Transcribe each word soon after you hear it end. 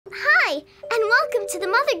Hi, and welcome to the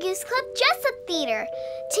Mother Goose Club Dress-Up Theater.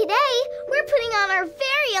 Today, we're putting on our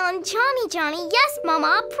very own Johnny, Yes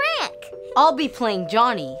Mama prank. I'll be playing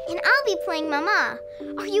Johnny. And I'll be playing Mama.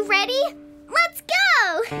 Are you ready? Let's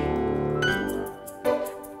go!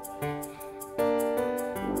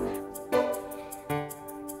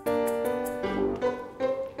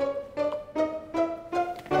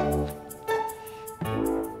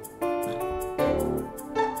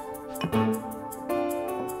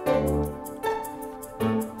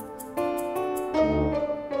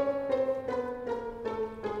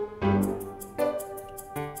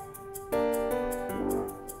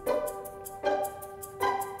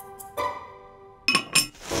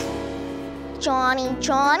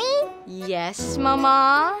 Johnny? Yes,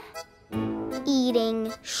 Mama?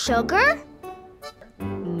 Eating sugar?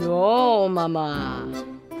 No, Mama.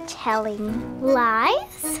 Telling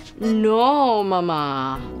lies? No,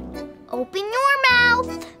 Mama. Open your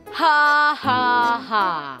mouth. Ha, ha,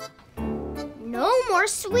 ha. No more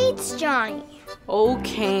sweets, Johnny.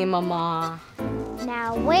 Okay, Mama.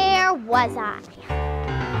 Now, where was I?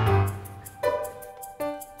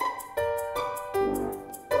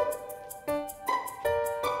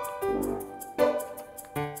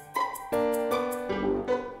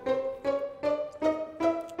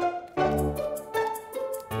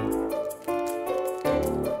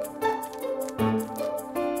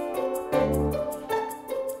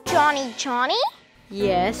 Johnny?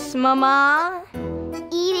 Yes, Mama?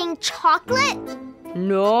 Eating chocolate?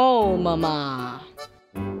 No, Mama.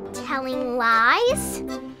 Telling lies?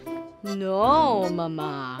 No,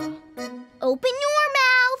 Mama. Open your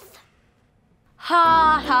mouth.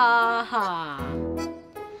 Ha, ha, ha.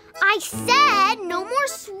 I said no more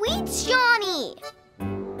sweets, Johnny.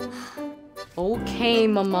 Okay,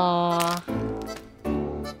 Mama.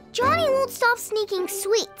 Johnny won't stop sneaking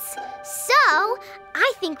sweets, so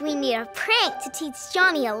I think we need a prank to teach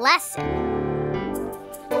Johnny a lesson.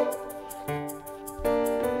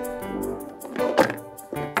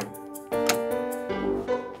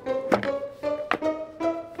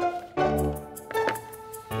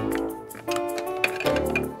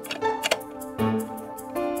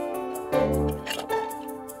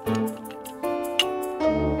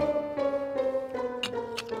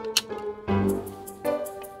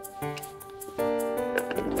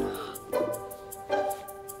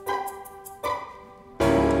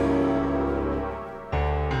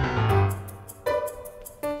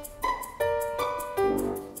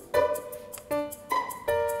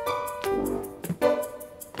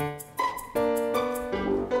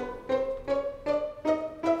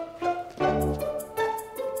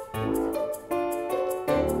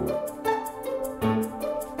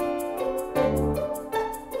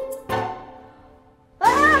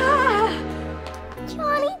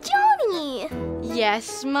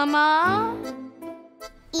 Yes, Mama?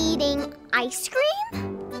 Eating ice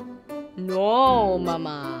cream? No,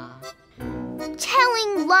 Mama.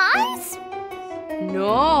 Telling lies?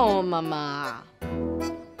 No, Mama.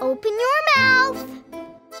 Open your mouth.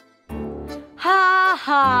 Ha,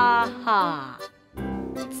 ha, ha.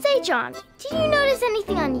 Say, John, did you notice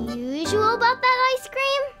anything unusual about that ice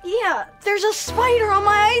cream? Yeah, there's a spider on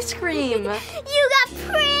my ice cream. You got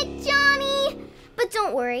pranked, Johnny! But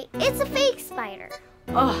don't worry, it's a fake spider.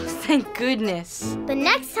 Oh, thank goodness. The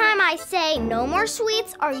next time I say no more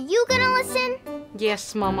sweets, are you gonna listen?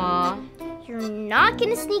 Yes, Mama. You're not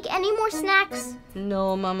gonna sneak any more snacks?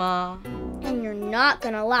 No, Mama. And you're not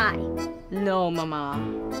gonna lie? No, Mama.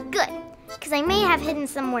 Good, because I may have hidden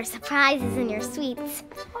some more surprises in your sweets.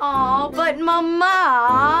 Aw, but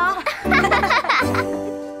Mama!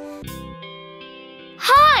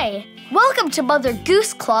 Hi! Welcome to Mother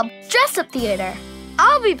Goose Club Dress-Up Theater.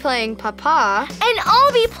 I'll be playing Papa. And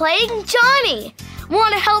I'll be playing Johnny.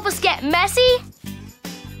 Want to help us get messy?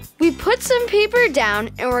 We put some paper down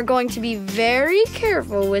and we're going to be very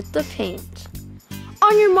careful with the paint.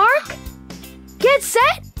 On your mark, get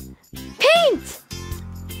set, paint!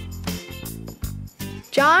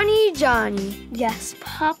 Johnny. Yes,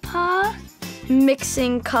 Papa?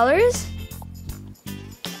 Mixing colors.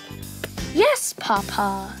 Yes,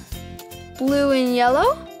 Papa. Blue and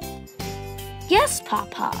yellow. Yes,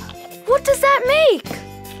 Papa. What does that make?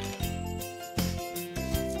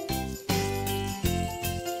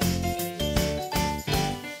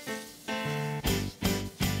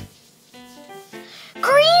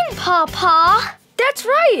 Green, Papa. That's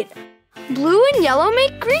right. Blue and yellow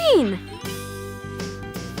make green.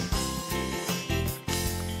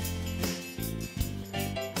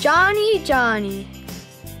 Johnny.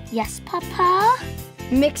 Yes, Papa?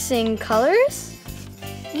 Mixing colors.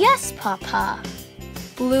 Yes, Papa.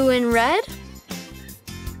 Blue and red.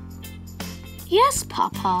 Yes,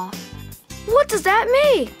 Papa. What does that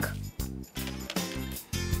make?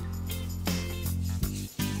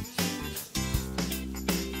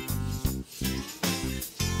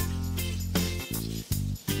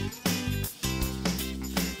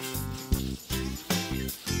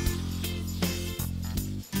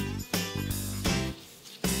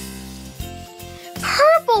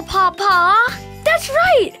 Purple, Papa! That's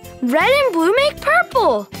right! Red and blue make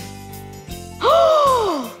purple!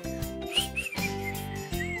 Oh!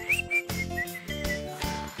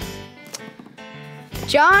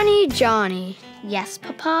 Johnny, Johnny. Yes,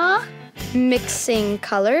 Papa? Mixing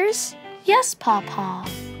colors? Yes, Papa.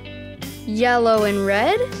 Yellow and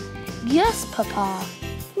red? Yes, Papa.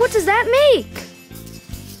 What does that make?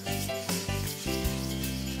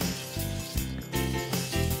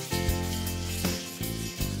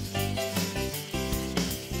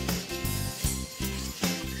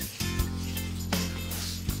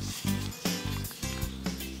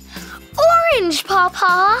 Orange,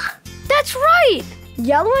 Papa! That's right!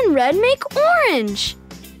 Yellow and red make orange.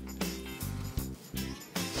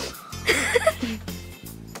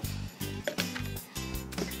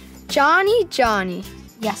 Johnny, Johnny.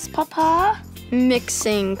 Yes, Papa?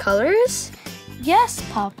 Mixing colors? Yes,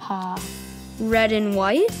 Papa. Red and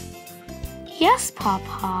white? Yes,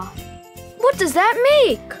 Papa. What does that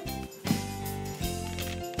make?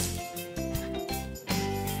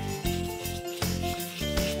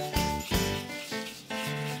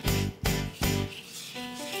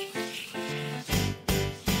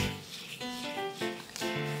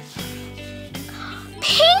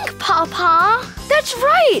 Pink, Papa! That's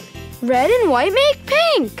right! Red and white make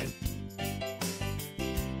pink.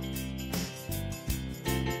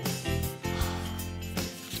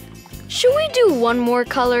 Should we do one more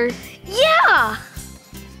color? Yeah!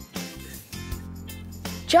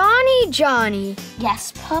 Johnny, Johnny.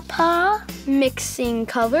 Yes, Papa. Mixing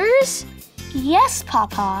colors? Yes,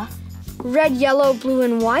 Papa. Red, yellow, blue,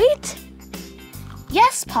 and white?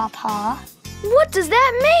 Yes, Papa. What does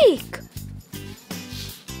that make?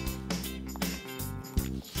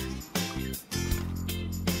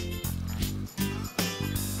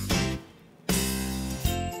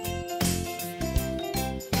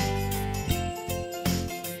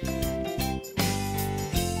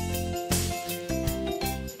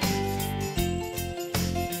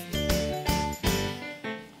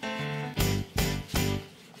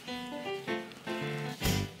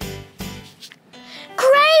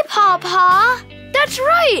 Papa! That's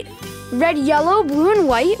right! Red, yellow, blue, and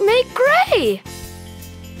white make gray.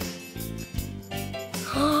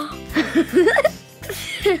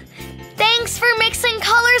 Thanks for mixing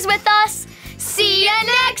colors with us. See ya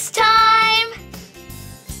next time!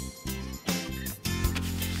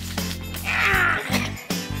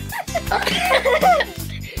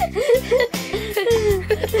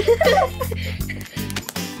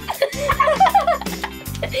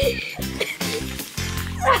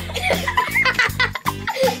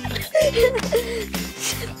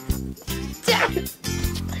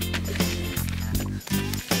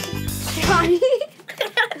 Johnny.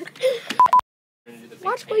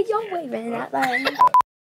 Watch what you're waving at them.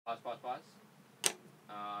 Pause.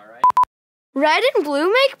 All right. Red and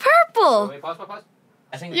blue make purple. Wait, pause.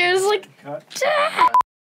 I think You're just like,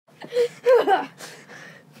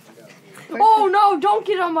 Oh no, don't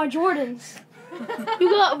get on my Jordans. you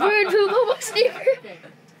got weird poop on my sneaker.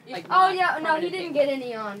 Like, Oh yeah, no, he didn't get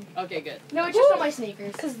any on. Okay, good. No, it's just on my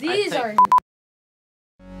sneakers. Cause these think- are.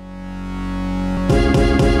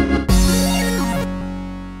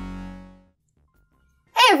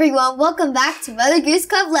 Hey everyone, welcome back to Mother Goose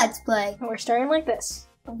Club Let's Play. We're starting like this.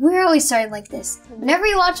 We're always starting like this. Whenever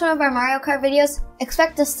you watch one of our Mario Kart videos,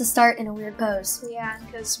 expect us to start in a weird pose. Yeah,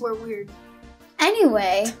 because we're weird.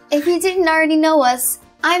 Anyway, if you didn't already know us,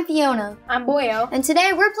 I'm Fiona, I'm Boyo. and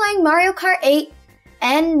today we're playing Mario Kart 8,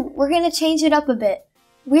 and we're gonna change it up a bit.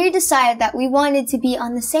 We decided that we wanted to be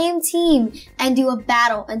on the same team and do a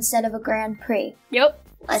battle instead of a Grand Prix. Yep.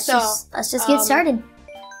 Let's So, just get started.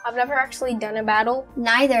 I've never actually done a battle,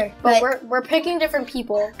 Neither, but but we're picking different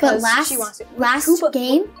people but because she wants to. last Koopa-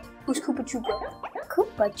 game, Who's Koopa Troopa?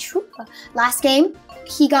 Koopa Troopa. Last game,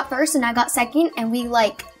 he got first and I got second, and we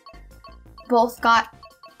like both got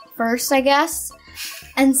first, I guess.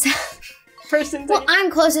 And so, First and well, I'm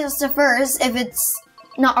closest to first if it's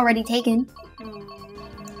not already taken.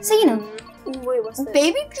 So you know, Ooh, wait, what's this?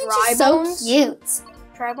 Baby Peach is so Drybones? cute.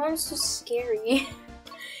 Drybone's so scary.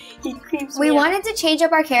 He creeps We me out. wanted to change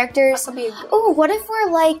up our characters. This'll be a Oh, what if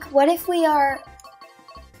we're like? What if we are?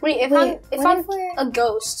 Wait, if Wait, I'm what if we're? a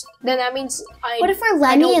ghost, then that means I. What if we're I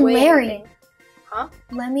Lemmy don't and weigh Larry? anything. Huh?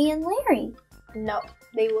 Lemmy and Larry. No,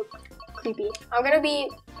 they look creepy. I'm gonna be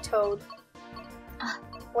Toad.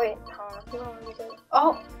 Wait,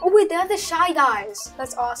 oh wait, they have the Shy Guys.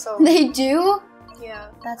 That's awesome. They do? Yeah.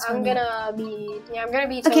 That's I'm funny. gonna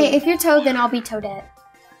be Toad. Okay, if you're Toad, then I'll be Toadette.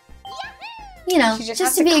 You know, She just just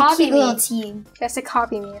has to to be a copy cute me. little team. She has to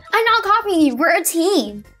copy me. I'm not copying you. We're a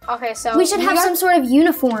team. Okay, so We should have some sort of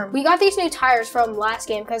uniform. We got these new tires from last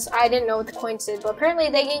game because I didn't know what the coins did, but apparently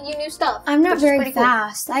they gave you new stuff. I'm not which is very pretty cool.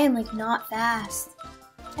 fast. I am like not fast.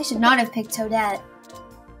 I should not have picked Toadette.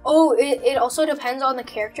 Oh, it also depends on the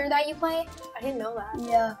character that you play. I didn't know that.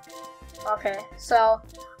 Yeah. Okay, so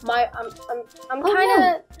I'm Oh, kind of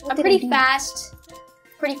no. What I'm did I pretty do? fast,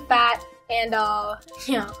 pretty fat, and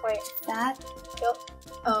yeah. Wait, That.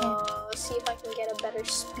 let's see if I can get a better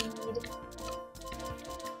speed.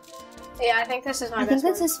 Yeah, I think this is my I best think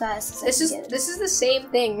that's one. as fast as I This can is get it. this is the same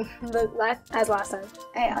thing as last time.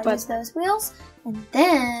 Alright, I'll but- use those wheels. And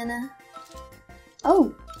then...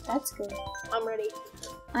 Oh, that's good. I'm ready.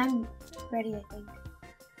 I'm ready, I think.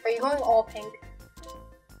 Are you going all pink?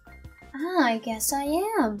 Ah, I guess I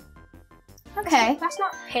am. Okay. That's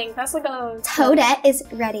not pink. That's like a Toadette is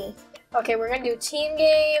ready. Okay, we're gonna do team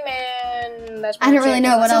game, and that's. I don't really pretty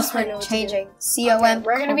know much what it, 'cause else that's all I know we're what to do. changing. Okay, C-O-M.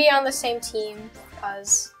 we're gonna be on the same team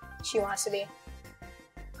because she wants to be.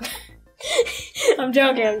 I'm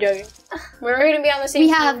joking. We're gonna be on the same We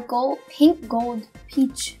team. have gold, pink, gold,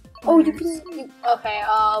 peach. Oh, you can. Okay.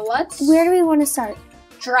 Let's. Where do we want to start?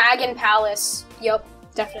 Dragon Palace. Yup,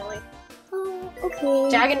 definitely. Oh, okay.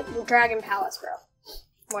 Dragon Palace,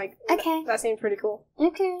 bro. Like. Okay. That seems pretty cool.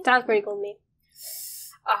 Okay. Sounds pretty cool to me.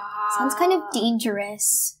 Sounds kind of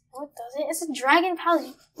dangerous. What does it? It's a Dragon Palace.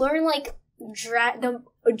 You learn like a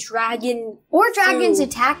dragon. Or dragons Ooh.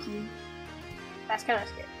 attack you. That's kind of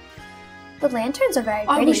scary. The lanterns are very I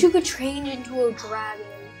pretty. wish you could change into a dragon.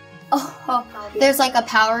 Oh, there's like a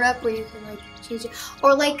power up where you can like change it,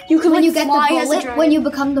 or like You can, when like, you get the fly as a bullet. dragon. When you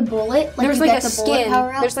become the bullet, like There's you like get a the bullet skin.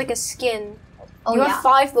 power up. There's like a skin. Oh you yeah. have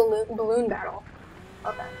 5 balloon battle.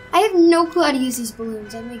 Okay. I have no clue how to use these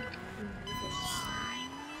balloons. I'm like,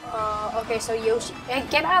 Okay, so Yoshi,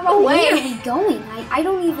 get out of the oh, where are way. we going? I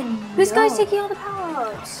don't even know. This guy's taking all the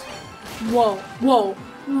power-ups. Whoa.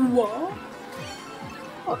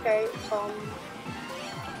 Okay,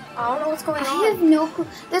 I don't know what's going I on. have no clue.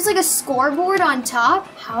 There's like a scoreboard on top.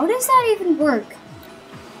 How does that even work?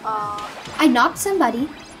 I knocked somebody.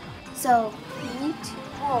 So,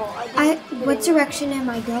 Oh, what direction am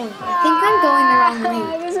I going? I think I'm going the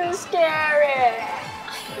wrong way. This is scary.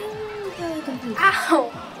 I'm really confused.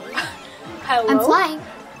 Ow. Hello? I'm flying.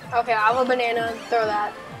 Okay, I have a banana. Throw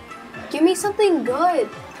that. Give me something good.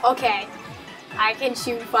 Okay. I can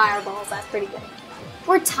shoot fireballs. That's pretty good.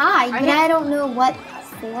 We're tied, but I don't know what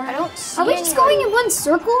for. I don't see Are we just going in one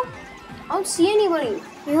circle? I don't see anybody.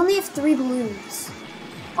 We only have 3 balloons.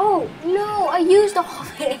 Oh, no. I used all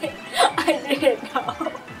of it. I didn't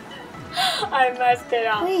know. I messed it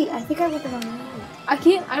up. Wait, I think I went the wrong way.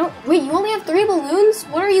 Wait, you only have 3 balloons?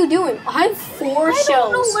 What are you doing? I have 4 shells. I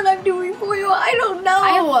don't know what I'm doing for you. I don't know. I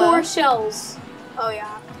have 4 shells. Oh,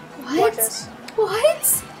 yeah. Watch What? this.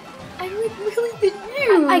 What? I'm like really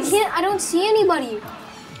confused. I don't see anybody.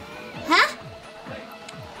 Huh?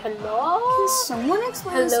 Hello? Can someone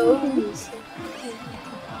explain this Hello? to me, please?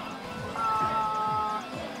 I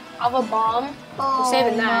have a bomb. Oh We're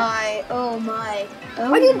saving that. my! Oh my!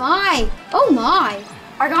 Oh I didn't- my! Oh my!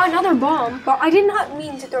 I got another bomb, but I did not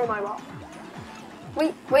mean to throw my bomb.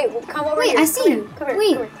 Wait, come over Wait, here. I see you. Come here.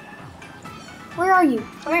 Wait. Come here. Where are you?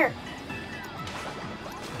 Come here.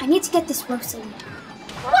 I need to get this roasted.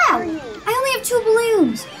 Where Wow! are you? I only have 2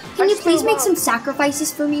 balloons. Can you That's please too make low. some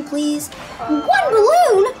sacrifices for me, please? Uh, 1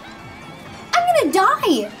 balloon? I'm gonna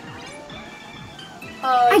die.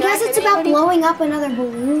 I did guess hit it's about anybody? blowing up another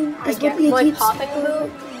balloon. I Is guess, what we like keep popping a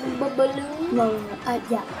balloon? blowing up.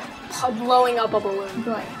 Yeah, Blowing up a balloon.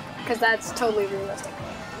 right. Because that's totally realistic.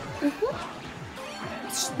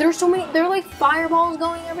 Mm-hmm. There's so many, there are like fireballs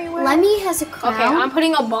going everywhere. Lemmy has a crown. Okay, I'm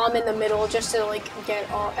putting a bomb in the middle just to like get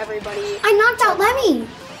everybody. I knocked out Lemmy.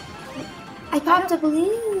 I popped a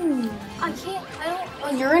balloon. I don't.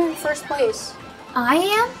 Oh, you're in first place. I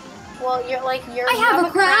am? Well, you're I you have a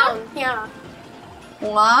crown? Yeah.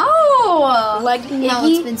 Wow. No,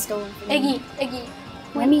 it's been stolen from me. Iggy.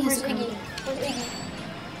 Lemmy Where's has a Iggy? crown. Where's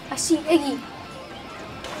Iggy? I see Iggy.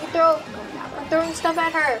 I'm throwing stuff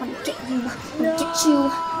at her. I'm gonna get you. I'm gonna get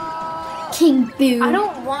you. King Boo. I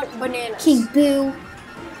don't want bananas. King Boo.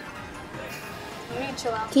 You need to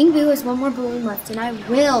chill out. King Boo has 1 more balloon left, and I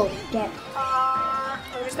will get.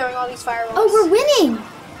 I'm just throwing all these fireballs. Oh, we're winning.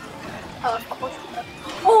 Of course.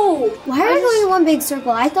 Oh Oh! Why are we going in one big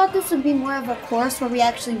circle? I thought this would be more of a course where we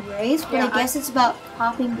actually race, but Yeah, I guess it's about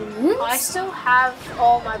popping balloons. I still have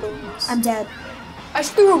all my balloons. I'm dead. I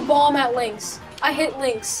just threw a bomb at Lynx. I hit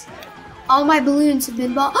Lynx. All my balloons have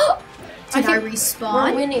been bought. Did I think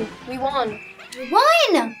respawn? We're winning. We won. We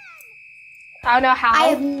won! I don't know how. I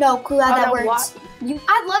have no clue how that know works. what.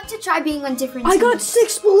 I'd love to try being on different I teams. got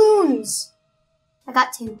 6 balloons. I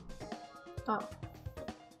got 2. Oh,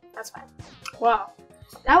 that's fine. Wow,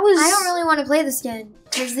 that was. I don't really want to play this again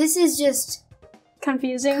because this is just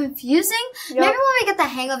confusing. confusing. Yup. Maybe when we get the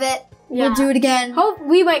hang of it, Yeah. we'll do it again. Hope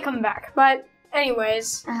we might come back. But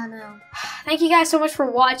anyways, I don't know. thank you guys so much for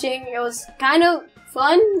watching. It was kind of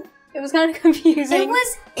fun. It was kind of confusing. It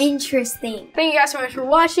was interesting. Thank you guys so much for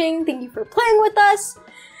watching. Thank you for playing with us.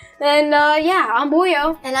 And yeah, I'm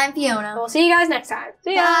Boyo. And I'm Fiona. We'll see you guys next time.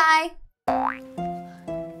 See ya. Bye.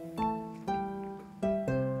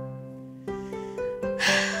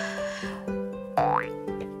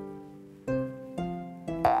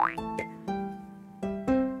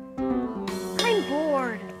 I'm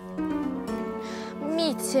bored.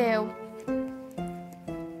 Me too.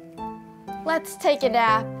 Let's take a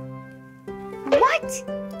nap. What?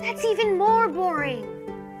 That's even more boring.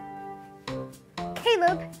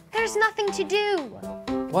 Caleb, there's nothing to do.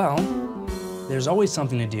 Well, there's always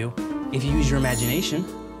something to do if you use your imagination.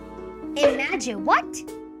 Imagine what?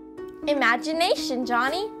 Imagination,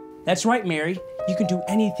 Johnny. That's right, Mary. You can do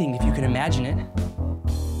anything if you can imagine it.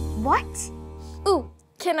 What? Ooh,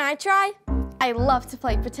 can I try? I love to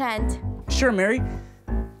play pretend. Sure, Mary.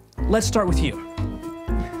 Let's start with you.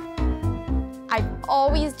 I've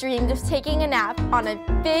always dreamed of taking a nap on a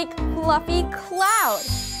big, fluffy cloud.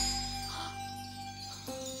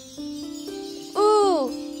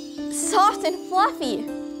 Ooh, soft and fluffy.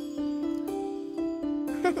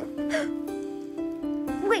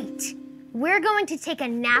 Wait, we're going to take a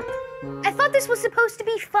nap? I thought this was supposed to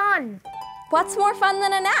be fun. What's more fun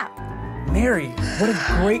than a nap? Mary, what a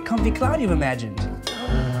great comfy cloud you've imagined.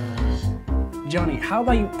 Johnny, how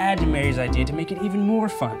about you add to Mary's idea to make it even more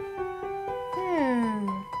fun?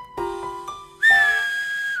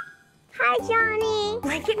 Hi, Johnny.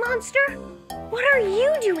 Blanket Monster? What are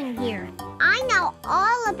you doing here? I know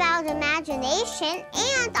all about imagination,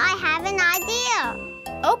 and I have an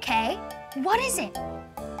idea. Okay, what is it?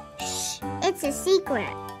 Shh, it's a secret.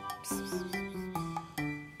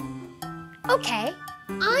 Okay,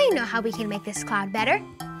 I know how we can make this cloud better.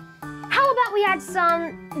 How about we add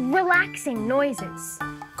some relaxing noises?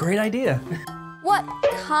 Great idea. What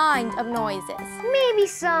kind of noises? Maybe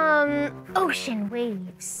some ocean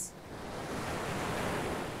waves.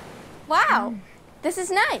 Wow, this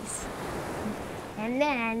is nice. And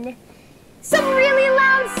then some really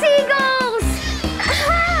loud seagulls!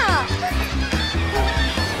 Aha!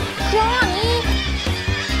 Johnny!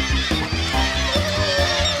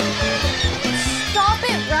 Stop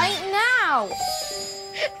it right now!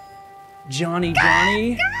 Johnny,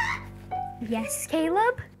 Yes,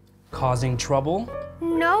 Caleb? causing trouble,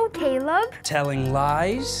 No, Caleb. telling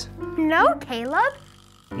lies, No, Caleb.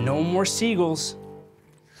 no more seagulls.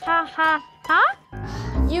 Ha ha ha.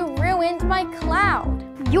 You ruined my cloud.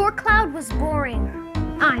 Your cloud was boring.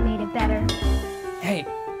 I made it better. Hey,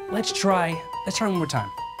 let's try one more time.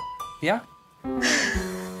 Yeah?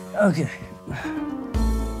 Okay.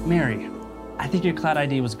 Mary, I think your cloud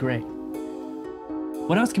idea was great.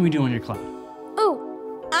 What else can we do on your cloud?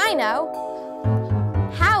 Ooh, I know.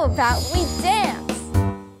 How about we dance?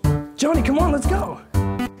 Johnny, come on, let's go.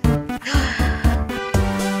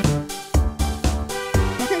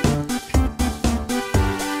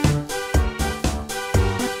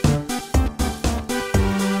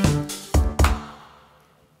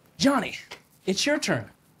 Johnny, it's your turn.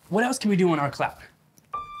 What else can we do on our cloud?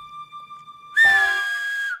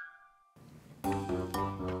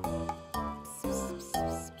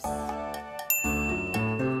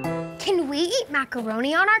 Can we eat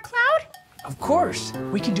macaroni on our cloud? Of course,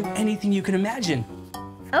 we can do anything you can imagine.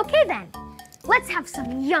 Okay then. Let's have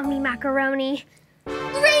some yummy macaroni.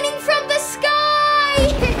 Raining from the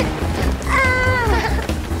sky!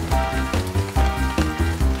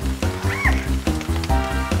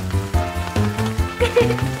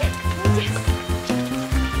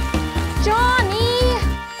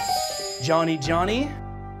 Johnny,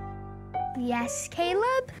 Yes,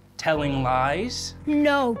 Caleb? telling lies,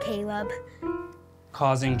 No, Caleb.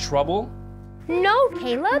 causing trouble, No,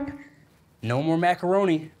 Caleb. no more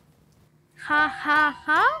macaroni. Ha ha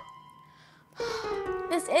ha.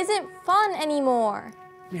 This isn't fun anymore.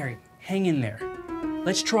 Mary, hang in there.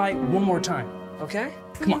 Let's try one more time, okay?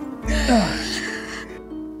 Come on.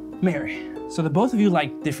 Mary, so the both of you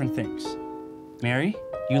like different things. Mary,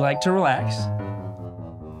 you like to relax.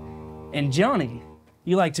 And Johnny,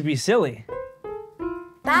 you like to be silly.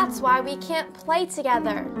 That's why we can't play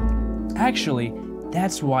together. Actually,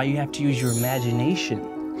 that's why you have to use your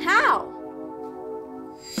imagination. How?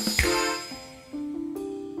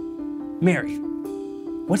 Mary,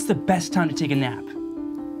 what's the best time to take a nap?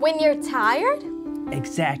 When you're tired?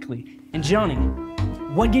 Exactly. And Johnny,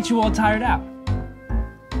 what gets you all tired out?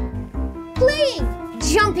 Playing,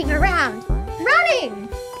 jumping around, running.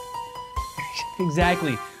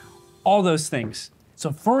 Exactly. All those things.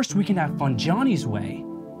 So first we can have fun Johnny's way,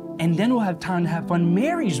 and then we'll have time to have fun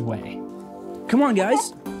Mary's way. Come on,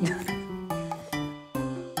 guys.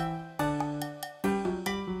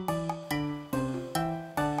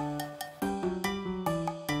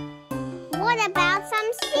 What about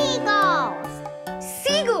some seagulls?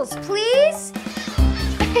 Seagulls, please.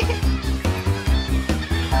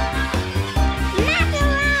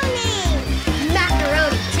 Macaroni!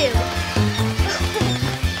 Macaroni, too.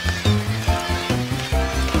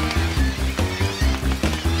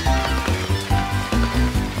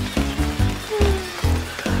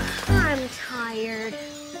 I'm tired.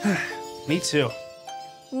 Me too.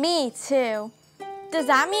 Me too. Does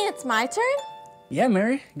that mean it's my turn? Yeah,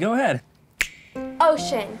 Mary, go ahead.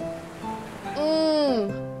 Ocean.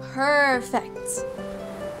 Perfect.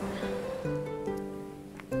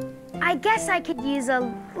 I guess I could use a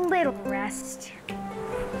little rest.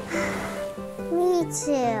 Me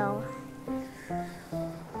too.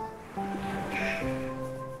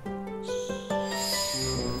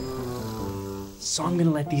 So I'm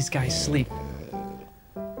gonna let these guys sleep.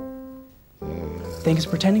 Thanks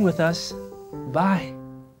for pretending with us. Bye.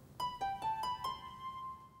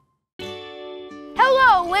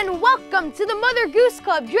 Hello and welcome to the Mother Goose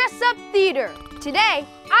Club Dress Up Theater. Today,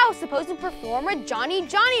 I was supposed to perform a Johnny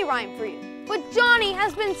rhyme for you, but Johnny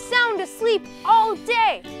has been sound asleep all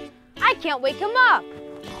day. I can't wake him up.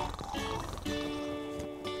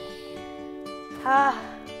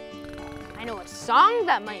 I know a song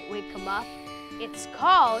that might wake him up. It's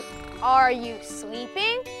called Are You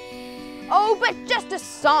Sleeping? Oh, but just a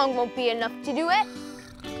song won't be enough to do it.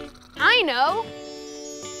 I know.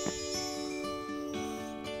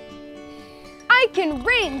 I can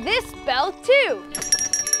ring this bell too.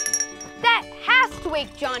 That has to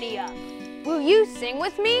wake Johnny up. Will you sing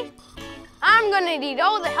with me? I'm gonna need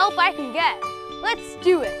all the help I can get. Let's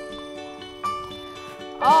do it.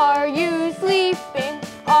 Are you sleeping?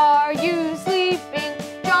 Are you sleeping?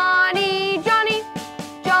 Johnny, Johnny,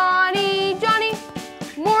 Johnny, Johnny.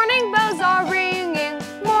 Morning bells are ringing,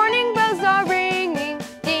 morning bells are ringing.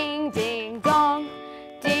 Ding, ding, dong,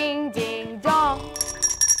 ding, ding, dong.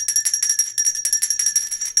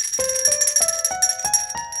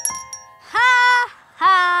 Ha,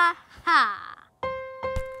 ha, ha.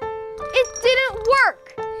 It didn't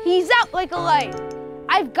work. He's out like a light.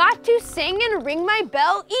 I've got to sing and ring my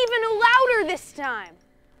bell even louder this time.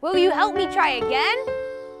 Will you help me try again?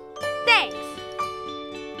 Thanks.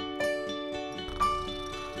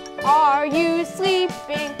 Are you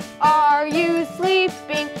sleeping? Are you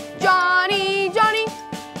sleeping? Johnny, Johnny,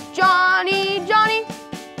 Johnny, Johnny.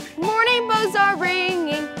 Morning bells are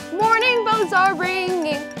ringing, morning bells are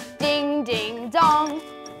ringing. Ding, ding, dong,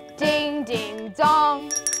 ding, ding,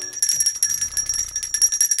 dong.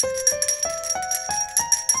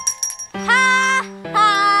 Ha,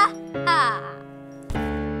 ha, ha.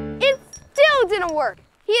 It still didn't work.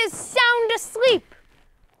 He is sound asleep.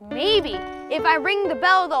 Maybe if I ring the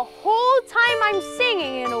bell the whole time I'm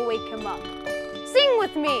singing, it'll wake him up. Sing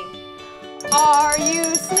with me. Are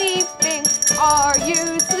you sleeping? Are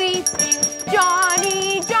you sleeping?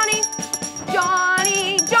 Johnny, Johnny,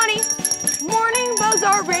 Johnny, Johnny. Morning bells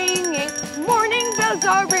are ringing, morning bells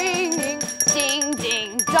are ringing. Ding,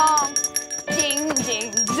 ding, dong, ding,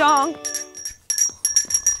 ding, dong.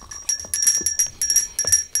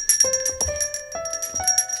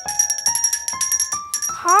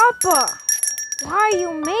 Papa, why are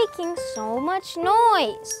you making so much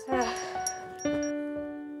noise?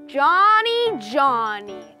 Johnny,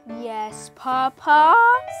 Johnny. Yes, Papa.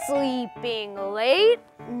 Sleeping late?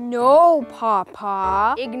 No,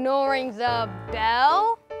 Papa. Ignoring the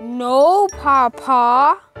bell? No,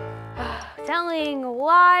 Papa. Telling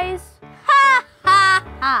lies? Ha, ha,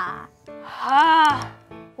 ha. Ha.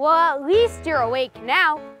 Well, at least you're awake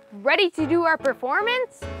now. Ready to do our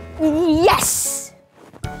performance? Yes!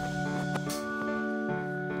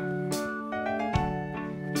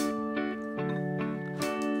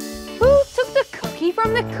 Who took the cookie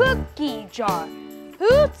from the cookie jar?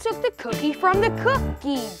 Who took the cookie from the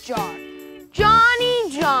cookie jar? Johnny,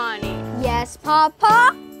 Johnny. Yes,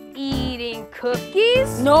 Papa. Eating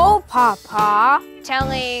cookies? No, Papa.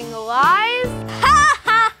 Telling lies? Ha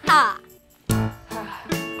ha ha!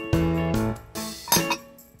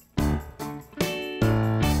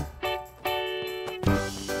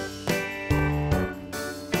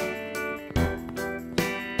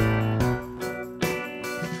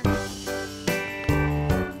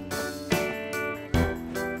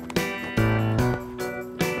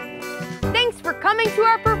 Thanks for coming to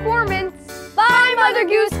our performance. Bye, Mother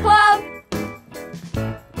Goose Club!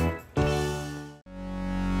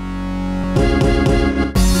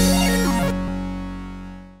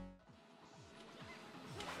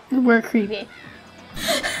 We're creepy.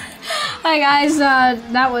 Hi guys,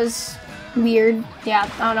 that was weird. Yeah,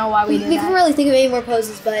 I don't know why we did We couldn't that. really think of any more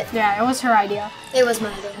poses, but Yeah, it was her idea. it was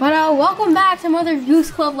my idea. But welcome back to Mother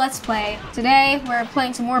Goose Club Let's Play. Today we're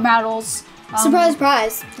playing some more battles. Surprise,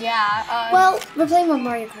 surprise. Yeah. Well, we're playing more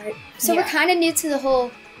Mario Kart, so we're Yeah. kind of new to the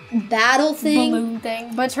whole battle thing. balloon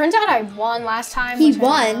thing. But it turns out I won last time. He which I don't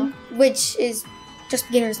won, know. which is just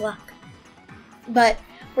beginner's luck. But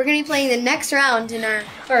we're gonna be playing the next round in our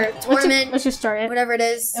tournament, Let's just start it. whatever it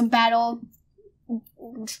is. A battle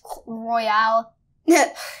royale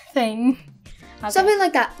thing. Okay. Something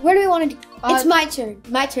like that. Where do we want to do? It's Uh, my turn.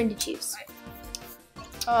 My turn to choose.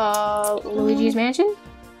 Luigi's mansion.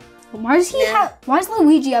 Why does he Yeah. have? Why does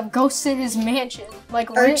Luigi have ghosts in his mansion? Like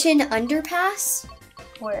Urchin Underpass,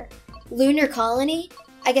 Where? Lunar Colony.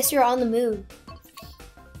 I guess you're on the moon.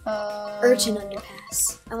 Urchin Uh,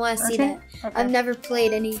 Underpass. I want to see Urchin? that. Okay. I've never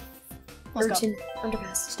played any Let's go. Urchin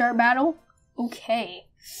Underpass. Start battle. Okay.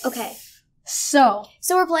 Okay, So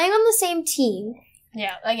so we're playing on the same team.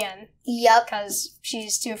 yeah, again, Yup, because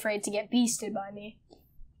she's too afraid to get beasted by me.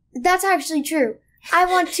 that's actually true. I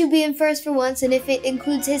want to be in first for once, and if it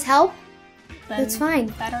includes his help, Then that's fine.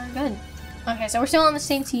 Better, good. Okay, so we're still on the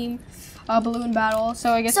same team. Balloon battle.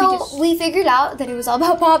 So I guess we So just. we figured out that it was all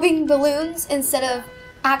about popping balloons instead of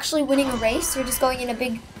actually winning a race. You're just going in a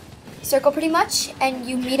big circle pretty much, and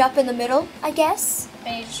you meet up in the middle, I guess.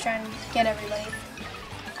 And you just try and get everybody.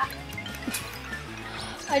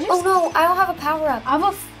 I just. Oh no, I don't have a power up. I have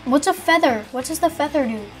a. What's a feather? What does the feather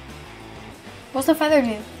do? What's the feather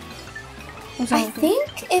do? I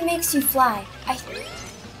think it makes you fly.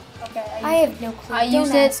 Okay. I have no clue. I Don't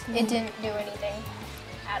used it. ask me. It didn't do anything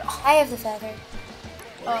at all. I have the feather.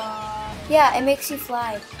 Yeah, it makes you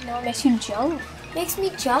fly. No, it makes you jump. Makes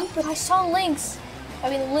me jump, but I saw links. I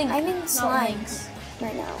mean, Link. I'm in not slime links.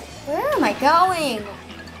 right now. Where am I going?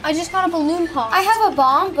 I just got a balloon pop. I have a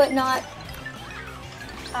bomb, but not.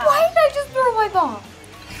 Why did I just throw my bomb?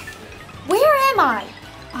 Where am I?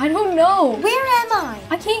 I don't know. Where am I?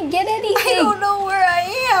 I can't get anything. I don't know where I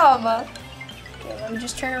am. Okay, let me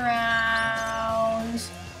just turn around.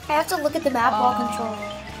 I have to look at the map while controlling.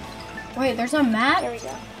 Wait, there's a map? There we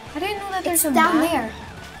go. I didn't know that there's It's a down map. there.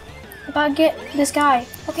 About get this guy.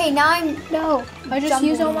 Okay, now I'm No, I just jumping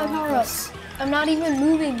used all my around power ups. I'm not even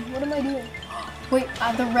moving. What am I doing? Wait,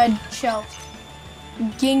 I have the red shell.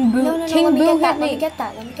 King Boo. No, King let me Boo get hit that. me. Let me get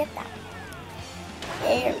that. Let me get that.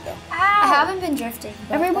 There we go. Ow. I haven't been drifting.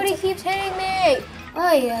 but Everybody that's keeps hitting me. okay.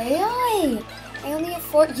 Ay, ay, ay. I only have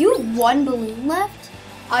 4. You have 1 balloon left?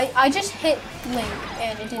 I just hit Link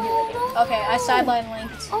and it didn't do Oh, anything. no. Okay, I sideline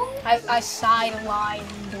linked. Oh. I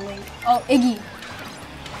sidelined Link. Oh, Iggy.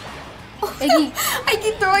 Iggy. I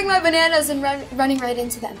keep throwing my bananas and running right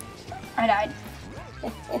into them. I died.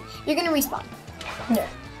 You're gonna respawn. Yeah.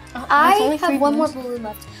 I It's only have 3 1 more balloons. balloon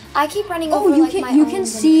left. I keep running Oh, over you like can my you own can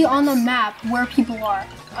see banana. on the map where people are.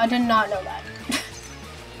 I did not know that.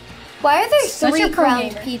 Why are there Such a 3 pro ground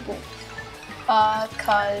gamer. people?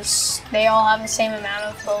 Cause they all have the same amount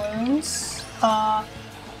of balloons.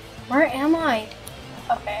 Where am I?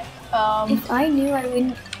 Okay. If I knew, I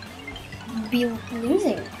wouldn't be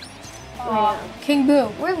losing. King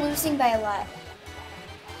Boo. We're losing by a lot.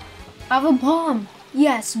 I have a bomb.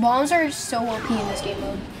 Yes, bombs are so OP in this game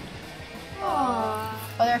mode. Aww.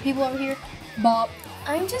 Are there people over here? Bop.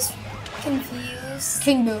 I'm just confused.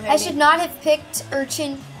 King Boo. Hit I me. should not have picked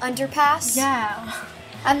Urchin Underpass. Yeah.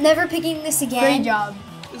 I'm never picking this again. Great job.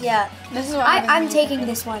 Yeah. This is what I'm taking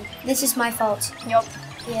this one. This is my fault. Yup.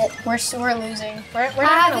 Yeah. We're losing. We're I not gonna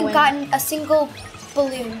haven't win. gotten a single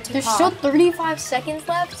balloon to There's pop. still 35 seconds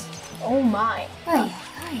left. Oh my. Ay,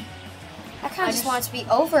 ay. I kind of just want it to be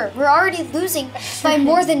over. We're already losing by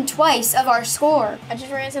more than twice of our score. I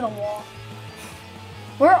just ran into the wall.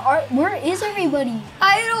 Where is everybody?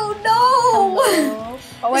 I don't know. Hello?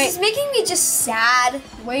 Oh This wait. is making me just sad.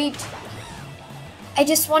 Wait. I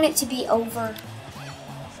just want it to be over.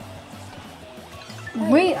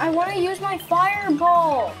 Wait, I want to use my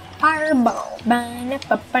fireball. Fireball.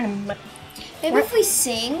 Maybe if we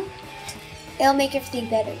sing, it'll make everything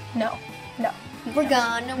better. No. We're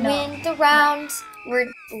gonna win the round.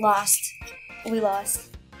 We're lost. We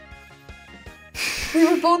lost. We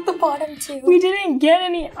were both the bottom too. We didn't get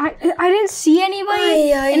any. I didn't see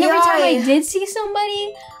anybody. And every time I did see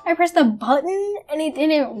somebody, I pressed the button and it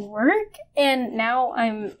didn't work. And now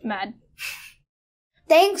I'm mad.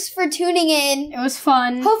 Thanks for tuning in. It was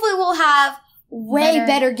fun. Hopefully we'll have way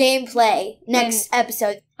better gameplay next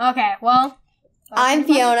episode. Okay, well. I'm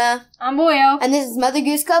Fiona. I'm Boyo. And this is Mother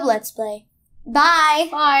Goose Club Let's Play. Bye.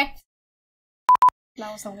 Bye.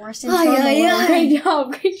 That was the worst intro in the world. Great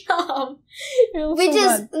job. Great job. We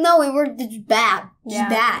were just bad. Just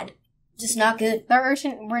bad. Just not good.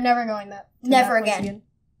 We're never going that. Never again.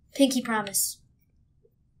 Pinky promise.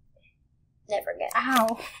 Never again.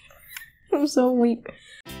 Ow. I'm so weak.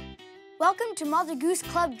 Welcome to Mother Goose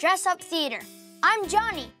Club Dress Up Theater. I'm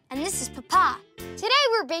Johnny, and this is Papa. Today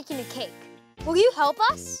we're baking a cake. Will you help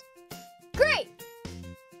us? Great!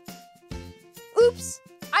 Oops,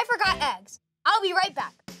 I forgot eggs. I'll be right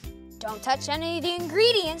back. Don't touch any of the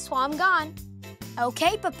ingredients while I'm gone.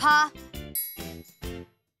 Okay, Papa.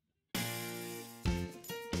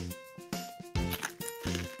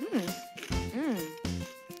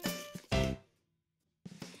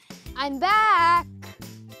 I'm back.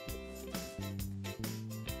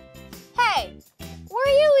 Hey,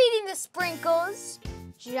 were you eating the sprinkles?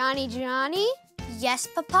 Johnny? Yes,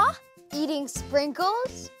 Papa? Eating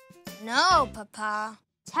sprinkles? No, Papa.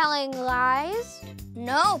 Telling lies?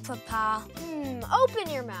 No, Papa. Open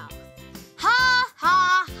your mouth. Ha,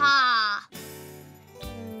 ha, ha.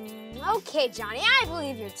 Okay, Johnny, I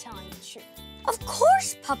believe you're telling the truth. Of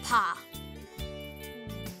course, Papa.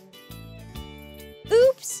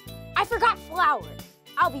 Oops, I forgot flour.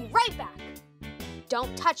 I'll be right back.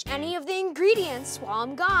 Don't touch any of the ingredients while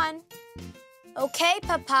I'm gone. Okay,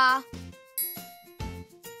 Papa.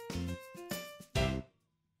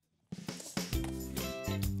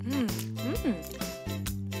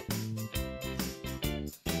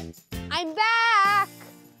 I'm back.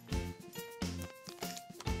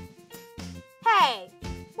 Hey,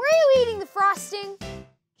 were you eating the frosting?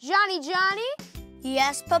 Johnny?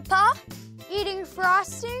 Yes, Papa? Eating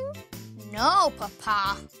frosting? No,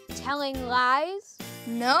 Papa. Telling lies?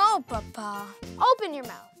 No, Papa. Open your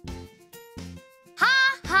mouth.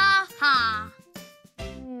 Ha, ha, ha.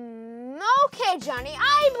 Okay, Johnny,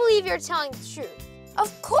 I believe you're telling the truth.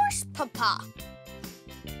 Of course, Papa.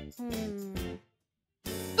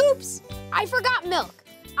 Oops, I forgot milk.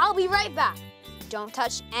 I'll be right back. Don't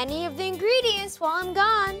touch any of the ingredients while I'm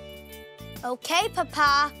gone. Okay,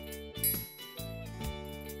 Papa.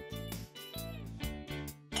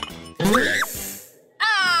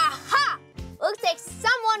 Aha! Looks like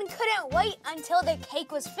someone couldn't wait until the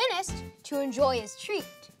cake was finished to enjoy his treat.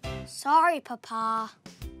 Sorry, Papa.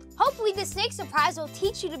 Hopefully the snake surprise will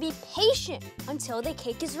teach you to be patient until the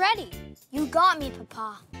cake is ready. You got me,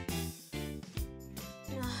 Papa.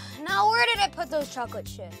 Now, where did I put those chocolate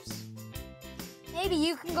chips? Maybe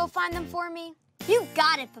you can go find them for me? You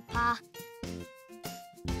got it, Papa.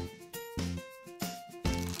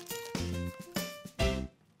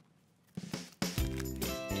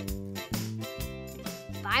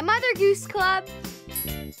 Bye, Mother Goose Club.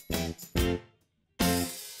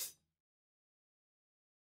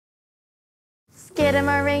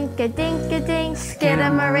 Skidamarinka-dink-a-dink,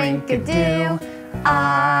 skidamarinka-doo.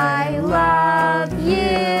 I love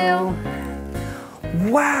you.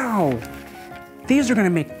 Wow! These are gonna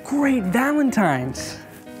make great Valentines.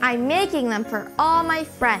 I'm making them for all my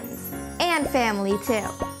friends and family too.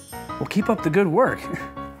 Well, keep up the good work.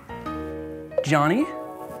 Johnny?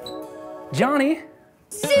 Johnny?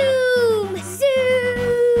 Zoom!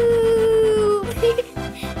 Zoom!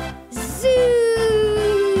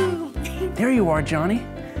 Zoom! There you are, Johnny.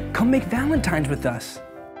 Come make Valentines with us.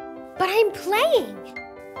 But I'm playing.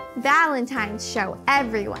 Valentines show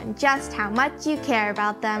everyone just how much you care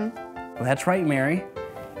about them. Well, that's right, Mary.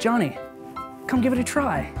 Johnny, come give it a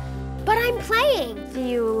try. But I'm playing. Do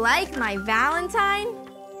you like my Valentine?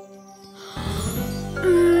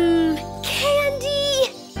 Candy!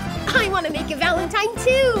 I want to make a Valentine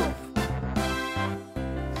too.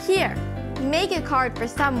 Here, make a card for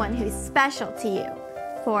someone who's special to you.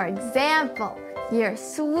 For example, your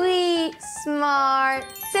sweet, smart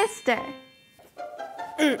sister.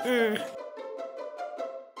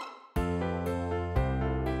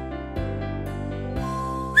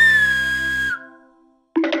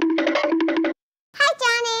 Hi,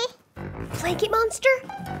 Johnny. Blanket monster?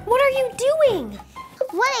 What are you doing?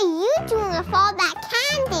 What are you doing with all that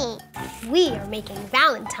candy? We are making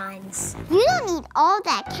Valentines. You don't need all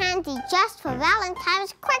that candy just for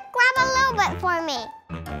Valentine's. Quick, grab a little bit for me.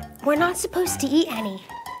 We're not supposed to eat any.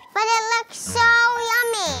 But it looks so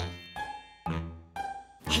yummy.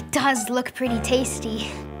 It does look pretty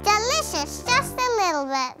tasty. Delicious, just a little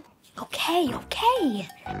bit. Okay, okay.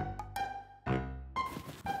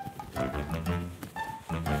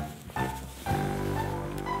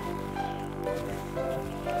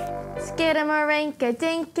 Skidamarinka,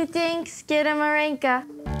 dinka-dink, skidamarinka.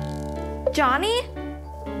 Johnny?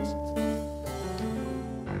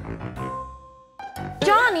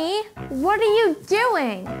 Johnny, what are you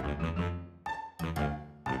doing?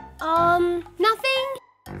 Nothing.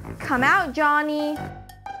 Come out, Johnny.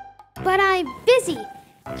 But I'm busy.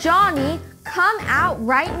 Johnny, come out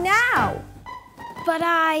right now. But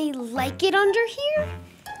I like it under here.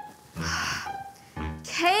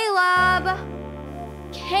 Caleb!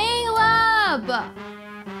 Caleb!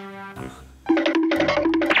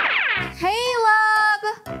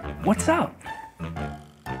 Caleb! What's up?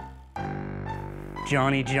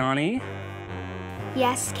 Johnny?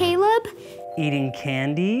 Yes, Caleb? Eating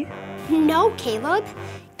candy? No, Caleb.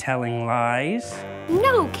 Telling lies?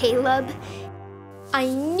 No, Caleb. I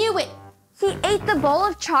knew it. He ate the bowl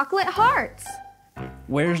of chocolate hearts.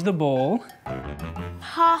 Where's the bowl?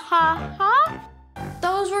 Ha ha ha.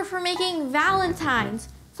 Those were for making Valentines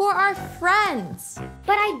for our friends.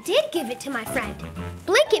 But I did give it to my friend,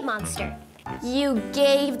 Blanket Monster. You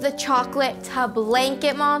gave the chocolate to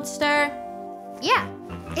Blanket Monster? Yeah,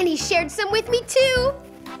 and he shared some with me too.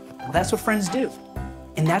 Well, that's what friends do.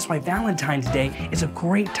 And that's why Valentine's Day is a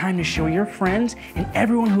great time to show your friends and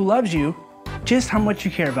everyone who loves you just how much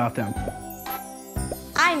you care about them.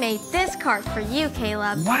 I made this card for you,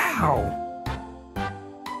 Caleb. Wow!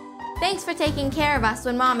 Thanks for taking care of us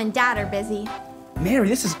when Mom and Dad are busy. Mary,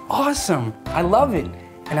 this is awesome. I love it.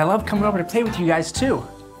 And I love coming over to play with you guys too.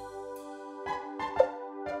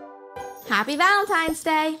 Happy Valentine's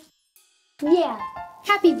Day. Yeah,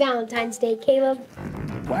 happy Valentine's Day, Caleb.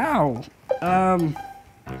 Wow.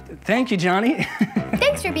 Thank you, Johnny.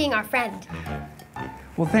 Thanks for being our friend.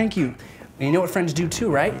 Well, thank you. And you know what friends do too,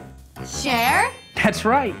 right? Share? That's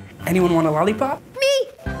right. Anyone want a lollipop? Me.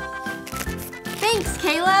 Thanks,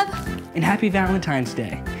 Caleb. And happy Valentine's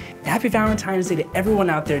Day. Happy Valentine's Day to everyone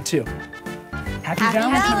out there too. Happy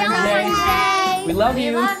Valentine's Day. We love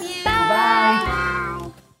you. We love you. Bye.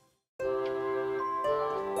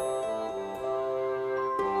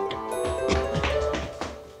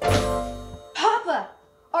 Papa,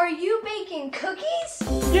 are you baking cookies?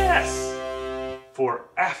 Yes! For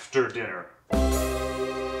after dinner. But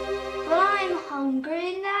I'm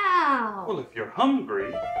hungry now. Well, if you're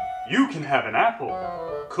hungry, you can have an apple.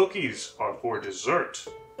 Cookies are for dessert.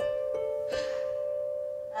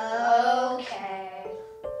 Okay.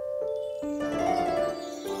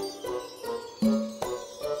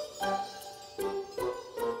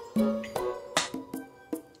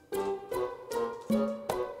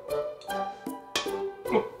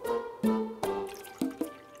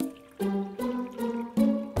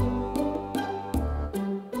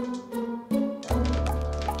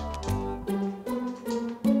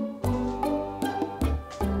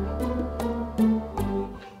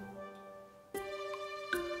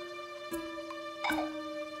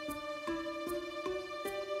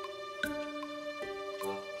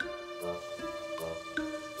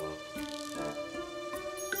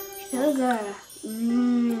 Sugar.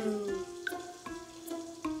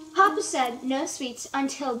 Papa said no sweets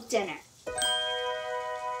until dinner.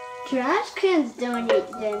 Trash cans don't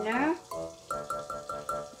eat dinner.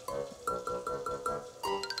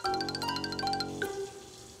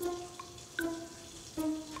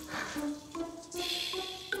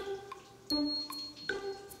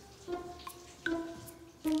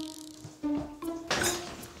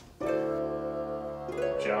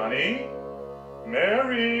 Johnny?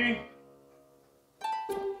 Mary?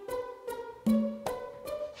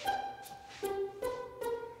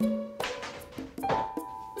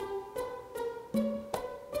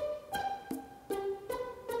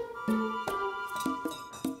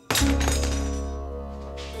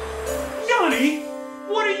 Johnny,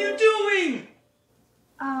 what are you doing?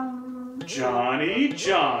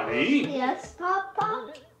 Johnny? Yes,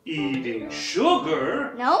 Papa? Eating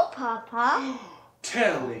sugar? No, Papa.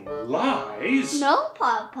 Telling lies? No,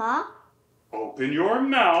 Papa. Open your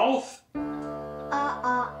mouth.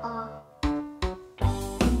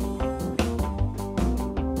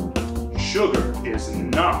 Sugar is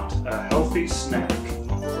not a healthy snack.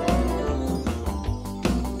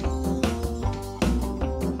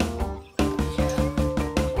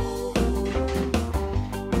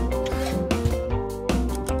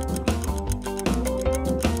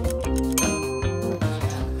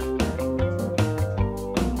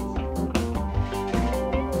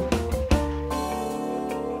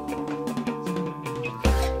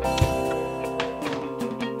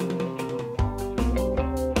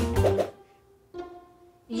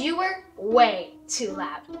 You were way too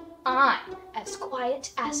loud. I'm as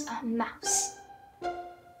quiet as a mouse.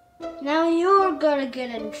 Now you're gonna get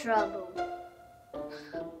in trouble.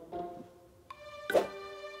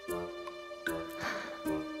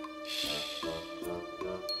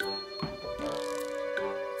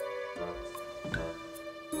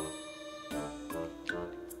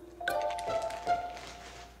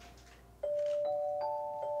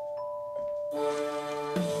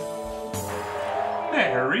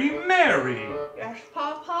 Mary! Yes,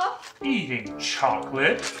 Papa? Eating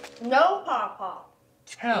chocolate? No, Papa.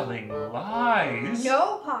 Telling lies?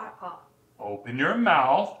 No, Papa. Open your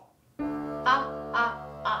mouth.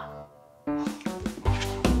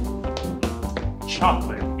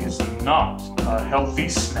 Chocolate is not a healthy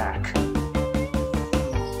snack.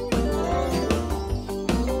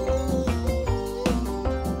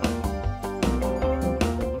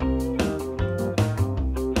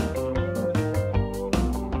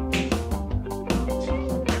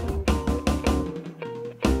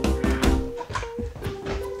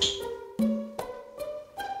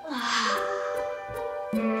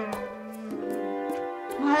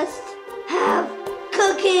 Must have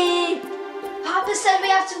cookie. Papa said we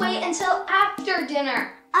have to wait until after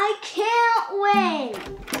dinner. I can't wait.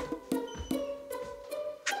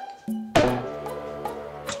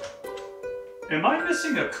 Am I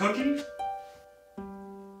missing a cookie?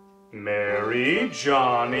 Mary,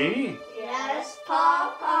 Johnny, Yes,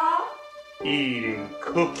 Papa. eating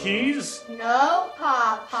cookies? No,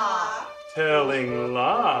 Papa. Telling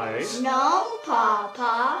lies? No,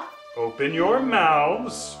 Papa. Open your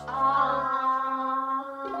mouths.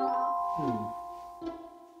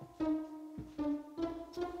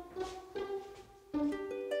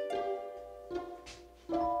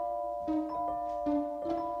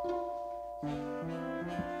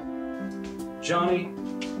 Johnny,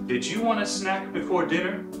 did you want a snack before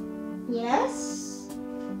dinner? Yes.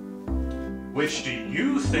 Which do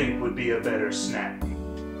you think would be a better snack?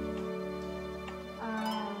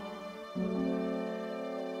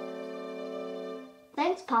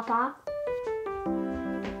 Thanks, Papa.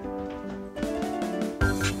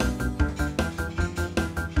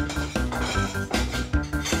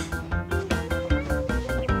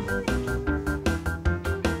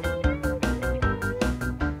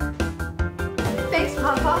 Thanks,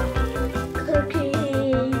 Papa. Cookie.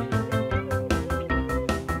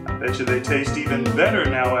 Bet you they taste even better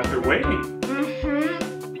now after waiting.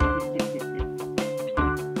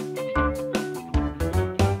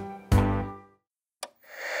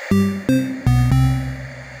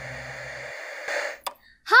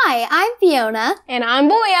 Hi, I'm Fiona. And I'm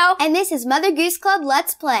Boyo. And this is Mother Goose Club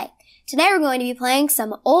Let's Play. Today we're going to be playing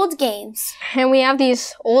some old games. And we have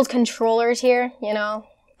these old controllers here, you know,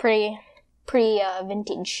 pretty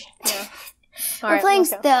vintage. Yeah. We're playing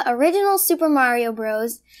the original Super Mario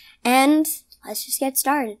Bros. And let's just get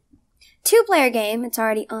started. 2-player game, it's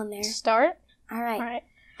already on there. Start? Alright.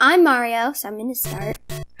 I'm Mario, so I'm going to start.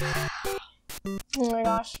 Oh my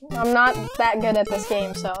gosh, I'm not that good at this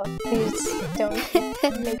game, so please don't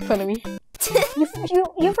make fun of me. You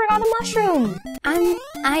forgot the mushroom. I'm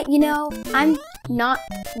not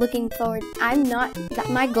looking forward.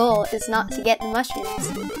 My goal is not to get the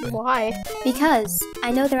mushrooms. Why? Because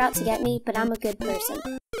I know they're out to get me, but I'm a good person.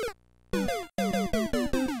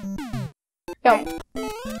 Go.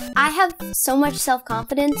 I have so much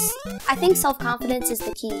self-confidence. I think self-confidence is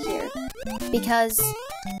the key here. Because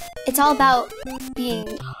it's all about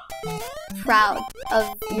being proud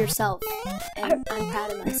of yourself. And I'm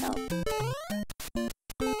proud of myself.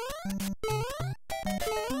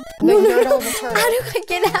 No. How do I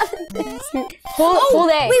get out of this?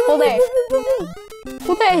 Hold A.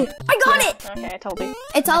 I got it! Okay, I told you.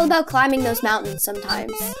 It's all about climbing those mountains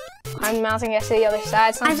sometimes. I'm mounting to the other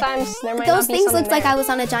side. Sometimes there might those not be things something looked like there. I was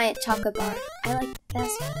on a giant chocolate bar. I like that.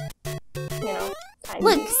 You know.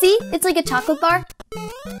 Look, see? It's like a chocolate bar.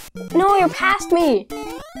 No, you're past me.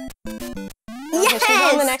 Yes! Okay,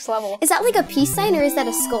 she's on the next level. Is that like a peace sign or is that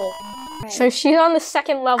a skull? So she's on the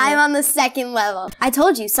second level. I'm on the second level. I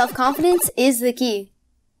told you, self-confidence is the key.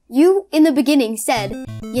 You, in the beginning, said,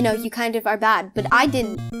 you know, you kind of are bad, but I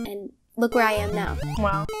didn't, and look where I am now.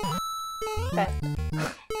 Wow.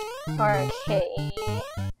 Okay.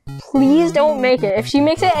 Please don't make it. If she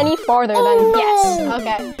makes it any farther, then yes.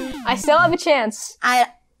 Okay. I still have a chance.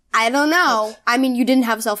 I don't know. I mean, you didn't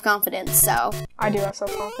have self-confidence, so. I do have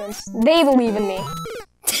self-confidence. They believe in me.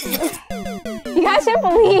 You guys don't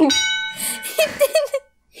believe.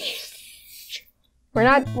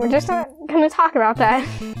 We're just not gonna talk about that.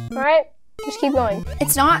 Alright? Just keep going.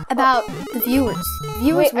 It's not about the viewers.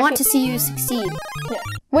 Viewers want to see you succeed.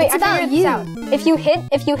 Wait, It's I about figured this you. out. If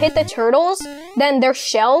you hit the turtles, then their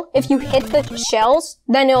shell. If you hit the shells,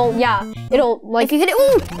 then it'll like If you hit it,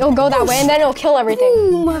 ooh, it'll go that way, and then it'll kill everything.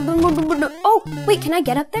 Oh, wait, can I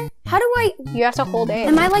get up there? How do I? You have to hold A.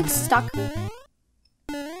 Am I like stuck?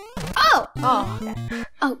 Oh, Oh, okay.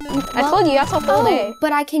 oh. I told you have to hold A. Oh,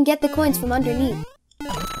 but I can get the coins from underneath.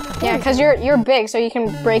 Yeah, because you're big, so you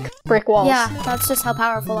can break brick walls. Yeah, that's just how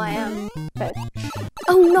powerful I am. But,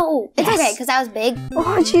 Oh no, it's okay because I was big.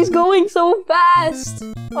 oh, she's going so fast.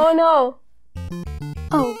 Oh no.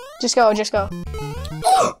 Oh, Just go, just go.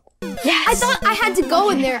 Yes. I thought I had to go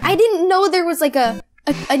in there. I didn't know there was like a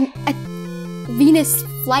Venus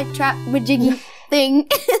flytrap majiggy thing.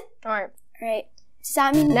 All right. Right. Does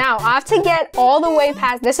that mean Now I have to get all the way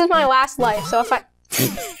past. This is my last life, so if I.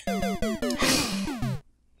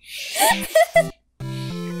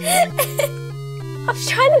 I was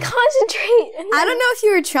trying to concentrate. And I don't know if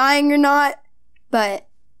you were trying or not, but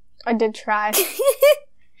I did try.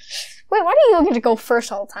 Wait, why do you get to go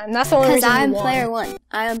first all the time? That's the only because reason I'm you won. player one.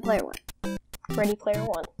 I am player one. Ready player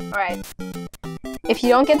one. All right. If you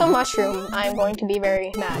don't get the mushroom, I'm going to be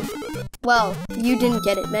very mad. Well, you didn't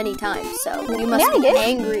get it many times, so you must Yeah, I be did.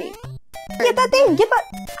 angry. Get that thing! Get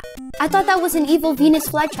that! I thought that was an evil Venus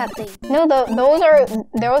flytrap thing. No,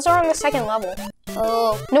 those are on the second level.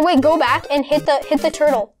 Oh, No, wait, go back and hit the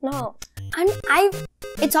turtle. No.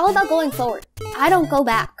 It's all about going forward. I don't go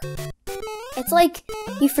back. It's like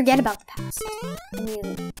you forget about the past. And you.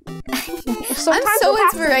 Sometimes I'm so the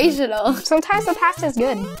past inspirational. Sometimes the past is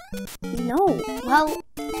good. No, well,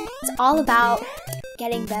 it's all about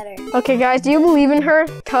getting better. Okay, guys, do you believe in her?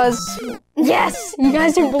 Cause yes, you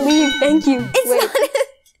guys do believe. Thank you.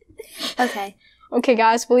 It's not. Okay. Okay,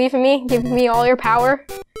 guys, believe in me. Give me all your power,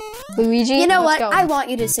 Luigi. You know let's what? go. I want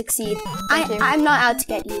you to succeed. Thank you. I'm not out to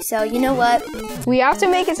get you. So you know what? We have to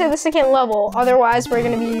make it to the second level. Otherwise, we're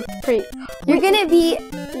gonna be pretty. You're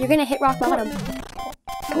gonna hit rock bottom.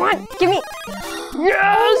 Come on, give me. Yes.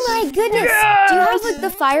 Oh my goodness! Do you have like the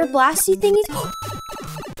fire blasty thingies?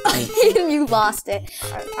 You lost it.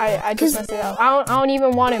 I just messed it up. I don't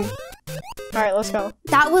even want him. All right, let's go.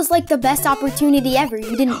 That was like the best opportunity ever.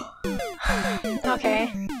 You didn't.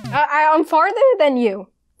 Okay. I'm farther than you,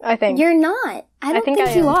 I think. You're not. I don't think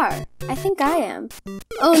you are. I think I am.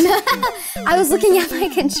 Oh no! I was looking at my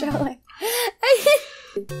controller.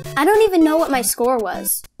 I don't even know what my score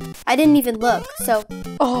was. I didn't even look, so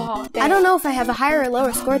Oh, dang. I don't know if I have a higher or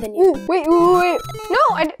lower score than you. Ooh, wait.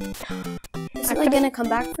 No, Is it like gonna come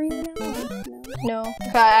back for you now? No.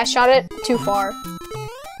 I shot it too far.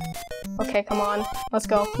 Okay, come on. Let's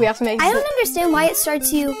go. We have to make I don't understand why it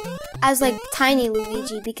starts you as like tiny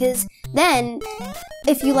Luigi, because then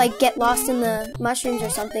if you like get lost in the mushrooms or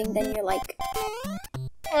something, then you're like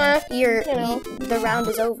the round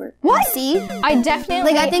is over. What? See? I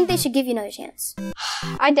definitely Like I think they should give you another chance.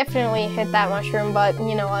 I definitely hit that mushroom, but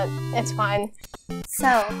you know what? It's fine.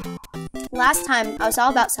 So last time I was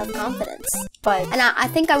all about self-confidence, But and I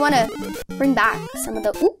think I want to bring back some of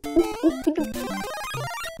the.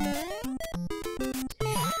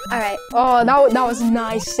 All right, oh, that was a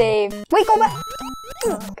nice save. Wait, go back.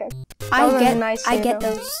 Oh, okay. I was a get nice I save, get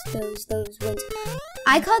though. those wins.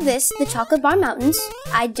 I call this the Chocolate Bar Mountains.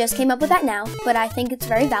 I just came up with that now, but I think it's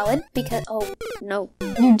very valid because oh no,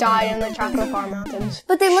 You died in the chocolate bar mountains.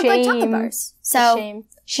 but they look like chocolate Shame. bars. So Shame.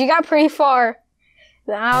 She got pretty far.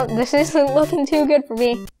 Now this isn't looking too good for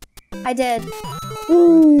me. I did.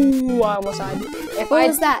 Ooh, I almost died. What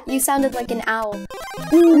was that? You sounded like an owl.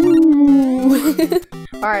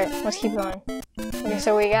 All right, let's keep going. Okay,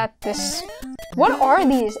 so we got this. What are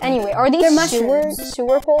these anyway? Are these They're sewer mushrooms.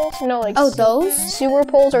 poles? No, like Oh, those? sewer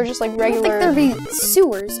poles are just like I don't think regular. they're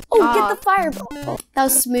sewers. Oh, Ah. get the fireball. Oh, that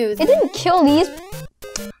was smooth. It didn't kill these.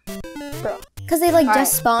 Bro, Because they like All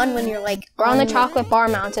just right. spawn when you're like we're on the chocolate bar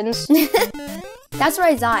mountains. That's where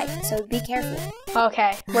I died, so be careful.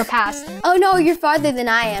 Okay, we're past. Oh no, you're farther than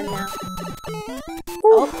I am now.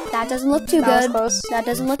 Oh, that doesn't look too That was good. close. That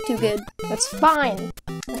doesn't look too good. That's fine.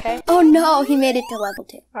 Okay. Oh no, he made it to level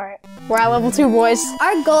 2. All right, we're at level 2, boys.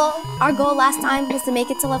 Our goal last time was to make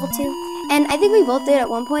it to level 2. And I think we both did at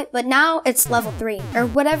one point, but now it's level 3 or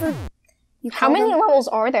whatever you How call many them. levels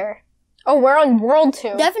are there? Oh, we're on world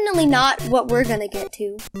 2. Definitely not what we're gonna get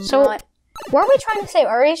to. So, Not- what are we trying to save?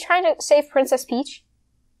 Are we trying to save Princess Peach?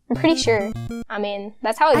 I'm pretty sure. I mean,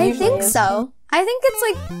 that's how it I usually think is. so. I think it's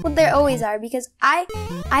like what they always are because I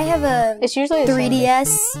have a It's usually the same.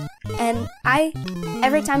 3DS and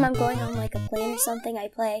every time I'm going on like a plane or something, I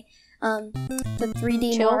play the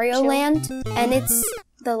 3D Chill, Mario chill. Land, and it's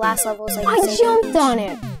the last level is like I jumped on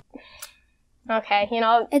it. Okay, you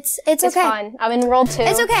know, It's it's okay. fine. I'm in World 2.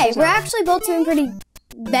 It's okay. It's We're not- actually both doing pretty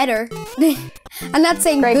better. I'm not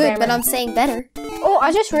saying Great good, grammar. but I'm saying better. Oh,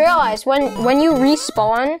 I just realized when you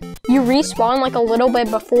respawn like a little bit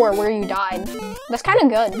before where you died. That's kind of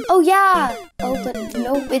good. Oh yeah. Oh, but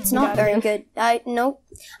no, it's not got it, very man. good. Nope.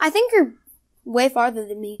 I think you're way farther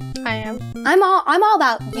than me. I am. I'm all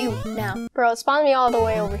about you now. Bro, spawn me all the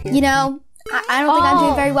way over here. You know, I don't think I'm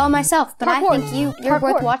doing Oh. very well myself, but I Parkour. think you're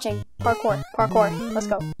worth Parkour. watching. Parkour. Let's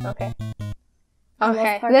go. Okay. love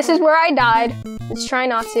Okay, parkour. this is where I died. Let's try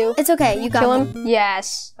not to. It's okay. You got Kill him. him?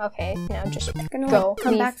 Yes. Okay, now just Gonna go.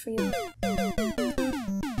 come Leave. back for you.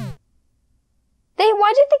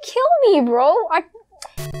 Why did they kill me, bro?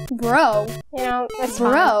 Bro. You know, that's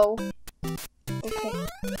fine. Bro. Okay.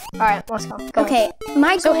 Alright, let's go. Go. Okay,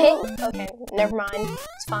 my So goal. hit. Okay, never mind.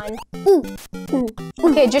 It's fine. Ooh.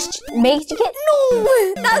 Okay, just make it.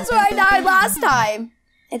 No! That's where I died last time.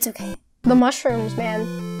 It's okay. The mushrooms,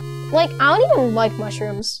 man. Like, I don't even like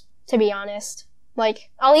mushrooms, to be honest. Like,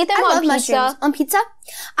 I'll eat them I on love pizza. mushrooms. On pizza?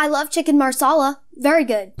 I love chicken marsala. Very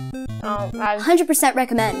good. 100%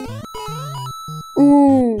 recommend.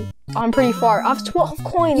 Ooh, I'm pretty far. I have 12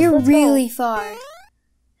 coins. You're Let's go. really far.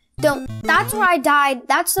 That's where I died.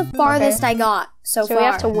 That's the farthest I got so far. we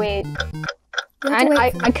have to wait. We have to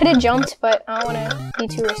wait. I could have jumped, but I don't want to be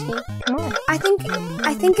too risky. Come on. I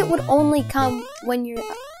think it would only come when you're.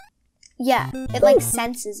 Yeah, it like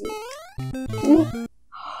senses you.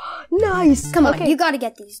 Nice. Come on, Okay. you gotta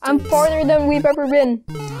get these. I'm dudes. farther than we've ever been.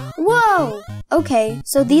 Whoa. Okay,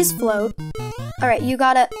 so these float. All right, you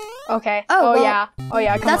gotta. Okay. Oh, well, yeah. Oh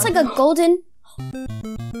yeah. Come That's on. like a golden.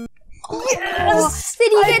 Yes!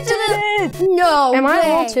 Did you I get to did the? No. Am I way.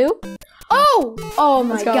 level 2? Oh! Oh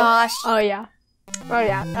my Let's go. gosh. Oh yeah. Oh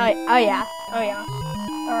yeah. Oh yeah. Oh yeah.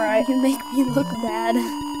 All right. You make me look bad.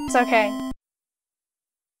 It's okay.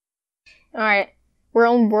 All right. We're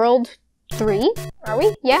on world 3. Are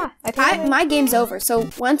we? Yeah. I think. My game's over. So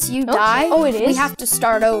once you die, Oh, it is? we have to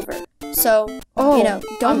start over. So you know,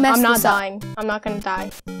 don't mess I'm not this up. dying. I'm not gonna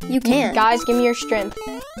die. You can. Guys, give me your strength.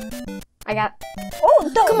 I got.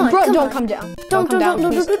 Oh, don't, Come on, bro! come don't on. come down. Don't come down,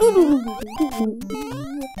 please.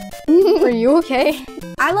 Are you okay?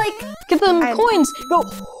 I like. Get them coins. Go.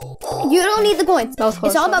 You don't need the coins. That was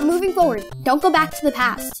close, It's all though. about moving forward. Don't go back to the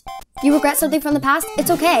past. You regret something from the past?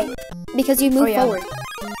 It's okay, because you move yeah. forward.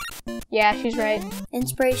 Yeah, she's right.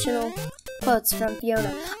 Inspirational quotes from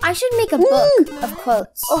Fiona. I should make a book of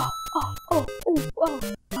quotes.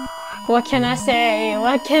 What can I say?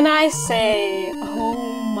 What can I say? Oh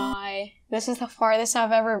my! This is the farthest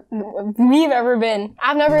we've ever been.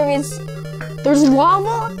 I've never even. There's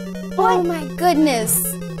lava. Oh my goodness.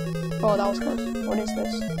 Oh, that was close. What is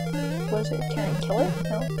this? What is it? Can I kill it?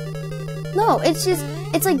 No. No, it's just,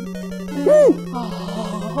 it's like,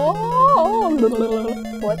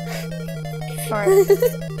 What? Alright.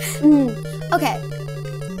 okay.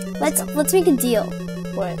 Let's make a deal.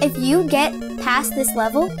 What? If you get past this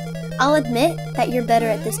level, I'll admit that you're better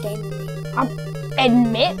at this game than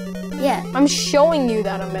me. Admit? Yeah. I'm showing you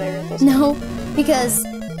that I'm better at this. No, because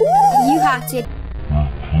you have to.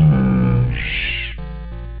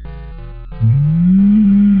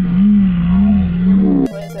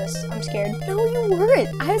 What is this? I'm scared. No, you weren't.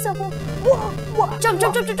 I was a whole. Whoa! Jump,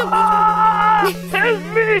 jump, jump, jump, jump! Help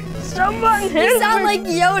me! Someone You sound like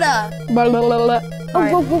Yoda.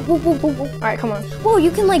 Alright. Whoa, whoa, whoa, whoa, whoa, whoa. Alright, come on. Whoa,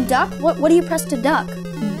 you can like duck? What do you press to duck?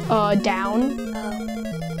 Down.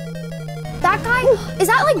 That guy? Is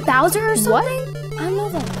that like Bowser or something? I don't know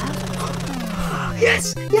if that's Bowser.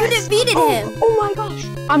 Yes! You defeated him. Oh my gosh.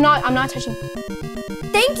 I'm not touching.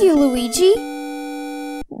 Thank you, Luigi.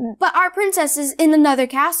 But our princess is in another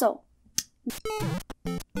castle.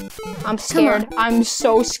 I'm scared. I'm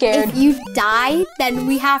so scared. If you die, then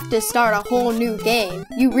we have to start a whole new game.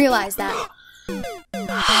 You realize that?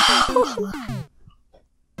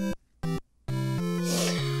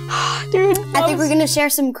 Dude, I think we're gonna share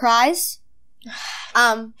some cries.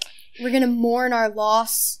 We're gonna mourn our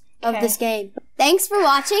loss of this game. Thanks for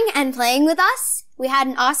watching and playing with us. We had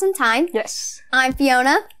an awesome time. Yes. I'm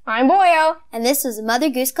Fiona. I'm Boyo. And this was Mother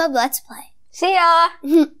Goose Club Let's Play. See ya.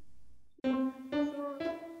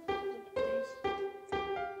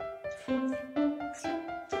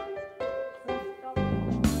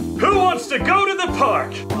 Who wants to go to the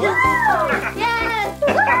park?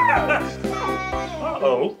 Yes!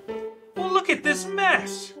 Uh-oh. Well, look at this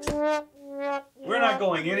mess. We're not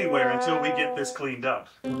going anywhere until we get this cleaned up.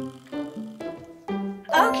 Okay,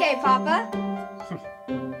 Papa.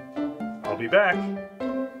 I'll be back.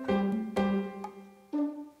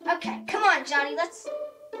 Okay, come on, Johnny, let's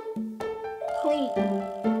clean.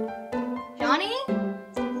 Johnny?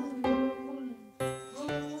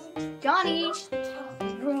 reach the top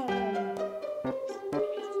room.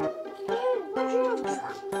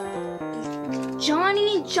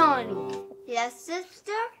 Johnny, Johnny. Yes,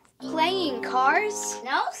 sister? Playing cars?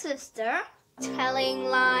 No, sister. Telling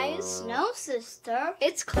lies? No, sister.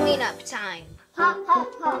 It's cleanup time. Ha, ha,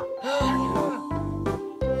 ha.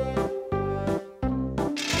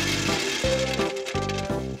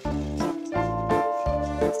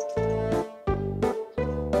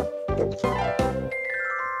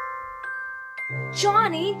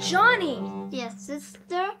 Johnny, Johnny. Yes,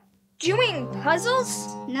 sister? Doing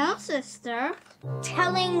puzzles? No, sister.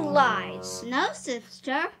 Telling lies? No,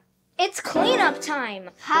 sister. It's cleanup time.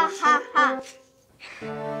 Ha, ha, ha.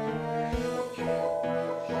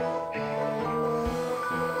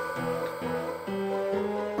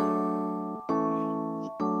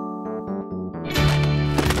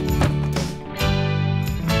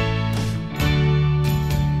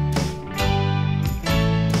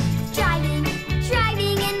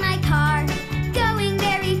 Driving in my car, going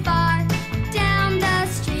very far, down the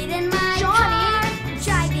street in my car.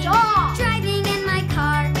 Driving in my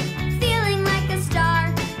car, feeling like a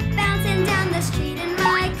star, bouncing down the street in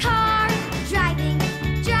my car.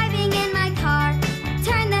 Driving in my car,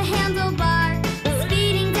 turn the handlebar,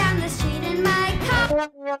 speeding down the street in my car.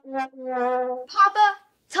 Papa,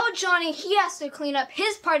 tell Johnny he has to clean up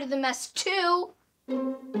his part of the mess too.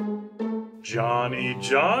 Johnny,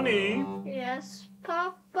 Johnny, Yes,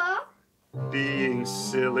 Papa? being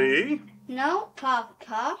silly, No,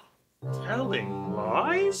 Papa. telling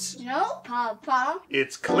lies. No, Papa.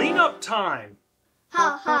 It's cleanup time.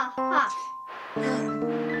 Ha, ha, ha.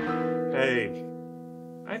 Hey,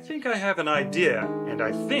 I think I have an idea, and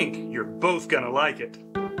I think you're both gonna like it.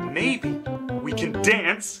 Maybe we can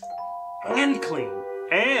dance and clean,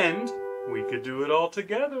 and we could do it all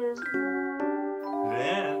together.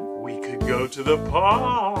 Then we could go to the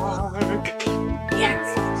park.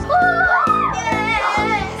 Yes.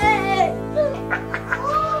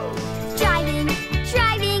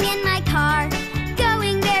 Driving in my car,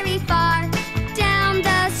 going very far, down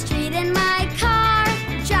the street in my car.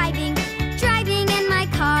 Driving in my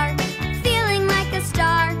car, feeling like a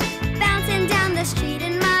star, bouncing down the street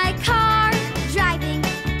in my car.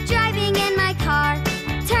 Driving in my car,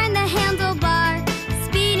 turn the handlebar,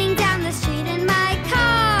 speeding down the street in my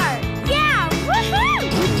car. Yeah, woohoo!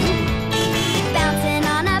 Bouncing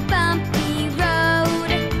on a bumpy road,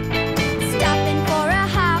 stopping for a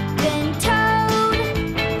hopping toad,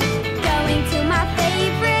 going to my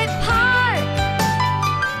favorite park.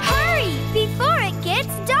 Hurry before it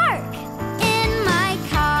gets dark in my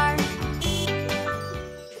car.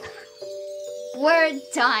 We're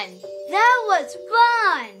done. That was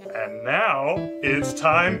fun. And now it's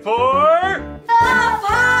time for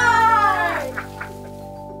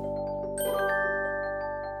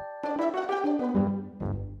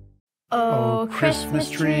Oh, Christmas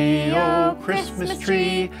tree, oh, Christmas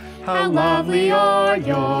tree, how lovely are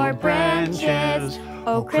your branches.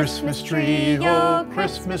 Oh, Christmas tree, oh,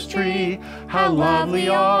 Christmas tree, how lovely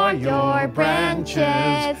are your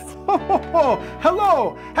branches. Ho, ho, ho.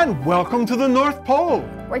 Hello, and welcome to the North Pole.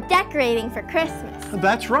 We're decorating for Christmas.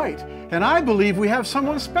 That's right, and I believe we have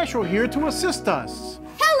someone special here to assist us.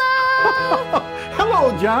 Hello!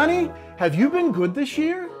 Hello, Johnny. Have you been good this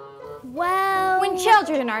year? Well, when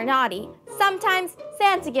children are naughty, sometimes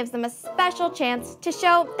Santa gives them a special chance to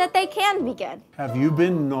show that they can be good. Have you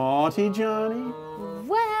been naughty, Johnny?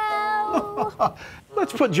 Well,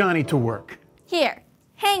 Let's put Johnny to work. here,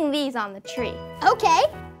 hang these on the tree. Okay.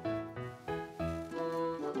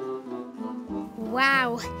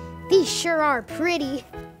 Wow, these sure are pretty.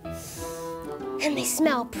 And they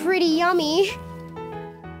smell pretty yummy.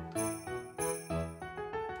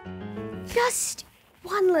 Just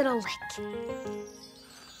one little lick.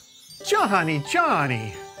 Johnny,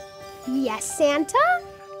 Johnny. Yes, Santa?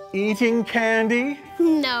 Eating candy?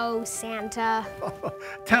 No, Santa.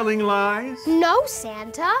 Telling lies? No,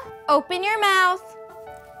 Santa. Open your mouth.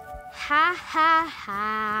 Ha, ha,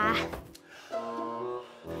 ha.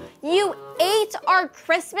 You ate our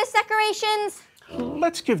Christmas decorations?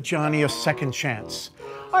 Let's give Johnny a second chance.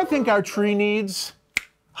 I think our tree needs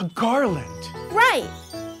a garland. Right.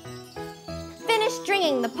 Finish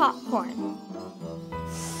stringing the popcorn.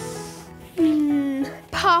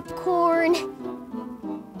 Popcorn.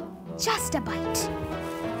 Just a bite.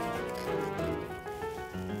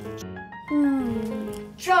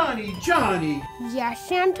 Johnny, Johnny. Yes,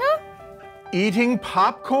 Santa? Eating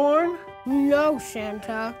popcorn? No,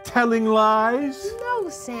 Santa. Telling lies? No,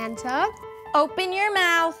 Santa. Open your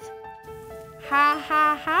mouth. Ha,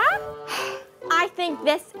 ha, ha. I think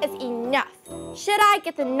this is enough. Should I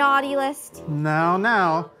get the naughty list? Now,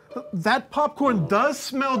 That popcorn does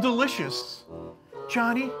smell delicious.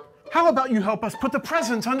 Johnny, how about you help us put the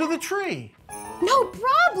presents under the tree? No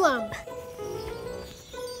problem.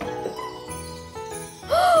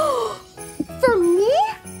 For me?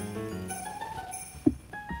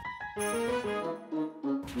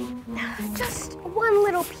 Just one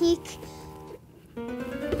little peek.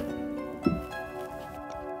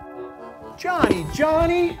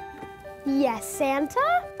 Johnny? Yes,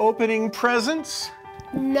 Santa? Opening presents?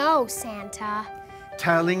 No, Santa.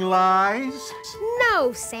 Telling lies?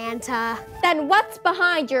 No, Santa. Then what's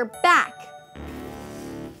behind your back?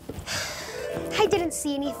 I didn't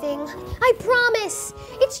see anything. I promise.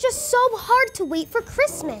 It's just so hard to wait for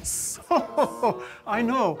Christmas. I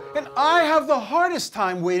know, and I have the hardest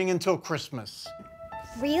time waiting until Christmas.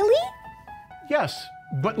 Really? Yes,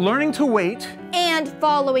 but learning to wait And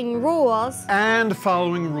following rules. and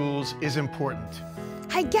following rules is important.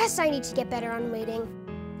 I guess I need to get better on waiting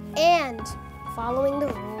and following the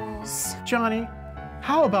rules. Johnny,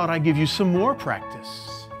 how about I give you some more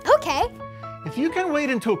practice? Okay. If you can wait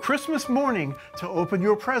until Christmas morning to open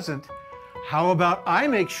your present, how about I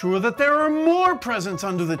make sure that there are more presents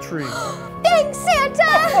under the tree? Thanks,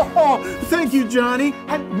 Santa! Oh, thank you, Johnny,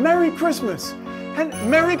 and Merry Christmas! And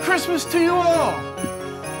Merry Christmas to you all!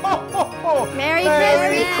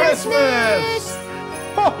 Merry Christmas!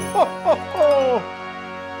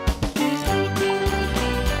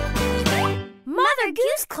 Mother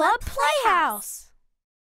Goose Club Playhouse.